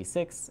 knight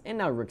b6, and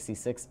now rook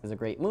c6 is a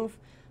great move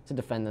to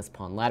defend this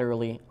pawn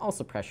laterally,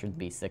 also pressured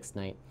b6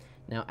 knight.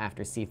 Now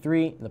after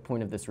c3, the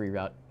point of this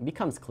reroute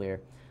becomes clear.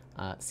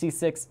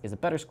 c6 is a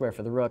better square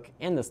for the rook,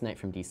 and this knight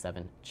from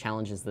d7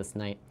 challenges this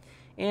knight,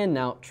 and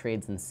now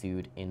trades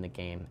ensued in the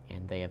game,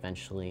 and they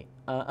eventually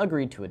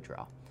agreed to a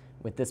draw,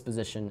 with this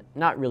position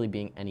not really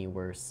being any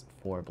worse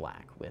for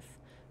black, with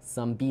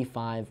some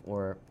b5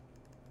 or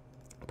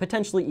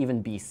potentially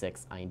even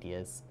b6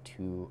 ideas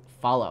to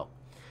follow.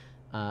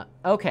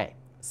 Okay,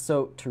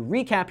 so to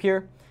recap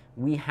here,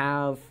 we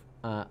have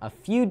a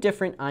few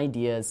different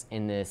ideas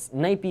in this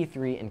knight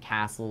b3 and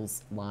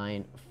castles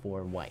line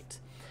for white.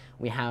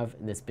 We have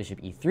this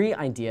bishop e3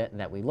 idea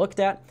that we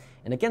looked at,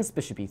 and against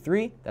bishop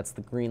e3, that's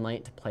the green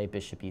light to play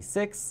bishop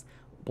e6.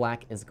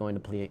 Black is going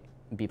to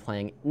be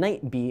playing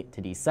knight b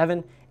to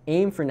d7,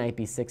 aim for knight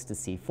b6 to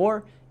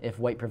c4. If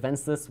white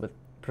prevents this with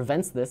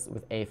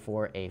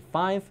a4,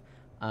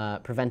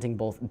 a5, preventing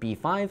both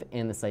b5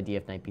 and this idea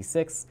of knight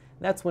b6,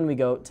 that's when we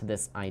go to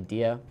this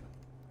idea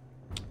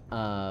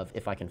of,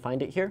 if I can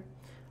find it here,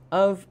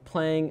 of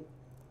playing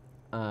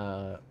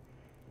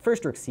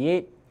first rook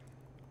c8,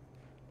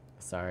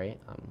 sorry,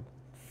 I'm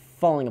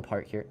falling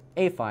apart here,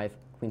 a5,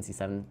 queen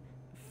c7,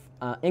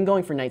 and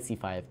going for knight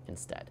c5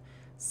 instead.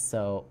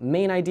 So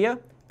main idea,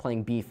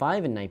 playing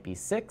b5 and knight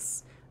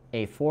b6,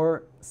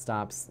 a4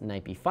 stops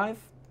knight b5.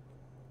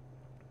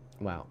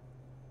 Wow,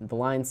 the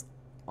lines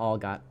all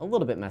got a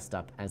little bit messed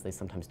up, as they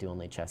sometimes do on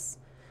late chess.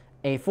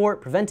 a4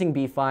 preventing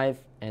b5,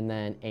 and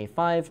then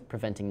a5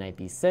 preventing knight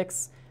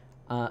b6,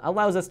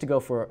 allows us to go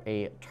for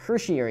a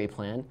tertiary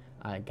plan.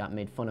 I got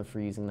made fun of for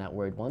using that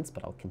word once,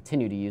 but I'll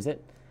continue to use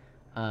it.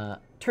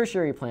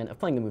 Tertiary plan of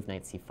playing the move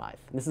knight c5.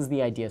 This is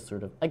the idea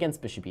sort of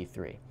against bishop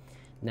e3.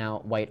 Now,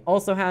 white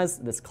also has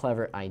this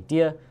clever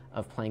idea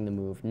of playing the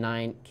move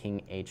 9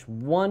 king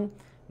h1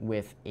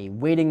 with a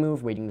waiting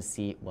move, waiting to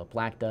see what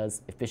black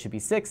does. If bishop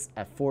e6,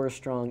 f4 is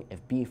strong.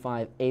 If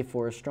b5,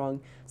 a4 is strong.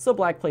 So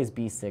black plays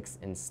b6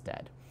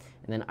 instead.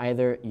 And then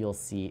either you'll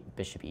see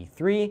bishop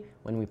e3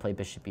 when we play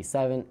bishop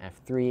e7,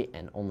 f3,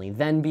 and only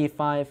then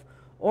b5,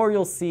 or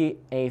you'll see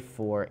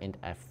a4 and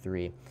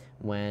f3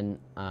 when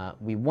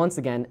we once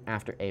again,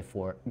 after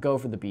a4, go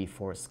for the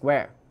b4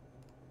 square.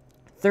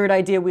 Third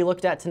idea we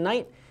looked at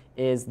tonight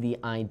is the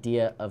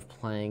idea of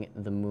playing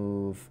the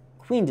move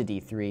queen to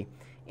d3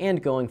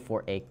 and going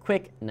for a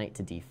quick knight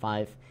to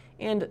d5.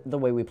 And the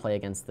way we play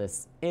against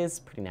this is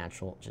pretty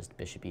natural, just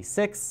bishop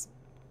e6.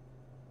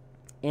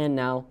 And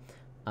now,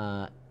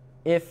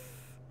 if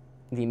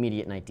the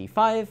immediate knight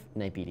d5,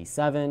 knight b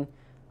d7,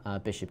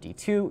 bishop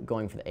d2,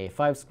 going for the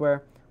a5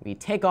 square, we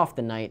take off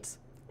the knight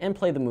and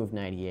play the move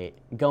knight e8,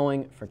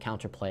 going for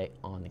counterplay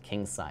on the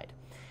king's side.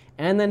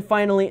 And then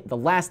finally, the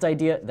last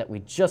idea that we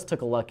just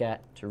took a look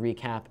at, to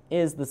recap,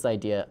 is this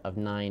idea of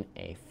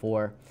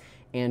 9a4.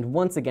 And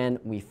once again,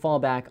 we fall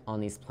back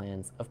on these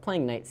plans of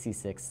playing knight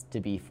c6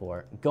 to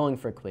b4, going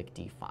for a quick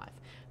d5.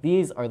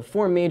 These are the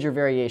 4 major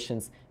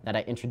variations that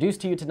I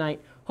introduced to you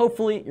tonight.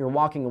 Hopefully, you're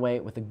walking away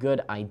with a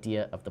good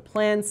idea of the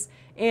plans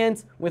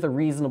and with a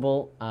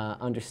reasonable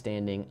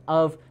understanding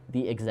of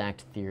the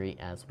exact theory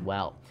as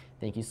well.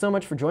 Thank you so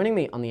much for joining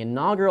me on the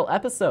inaugural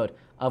episode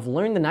of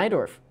Learn the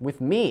Najdorf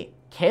with me,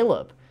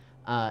 Caleb,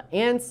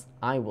 and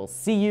I will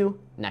see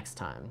you next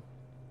time.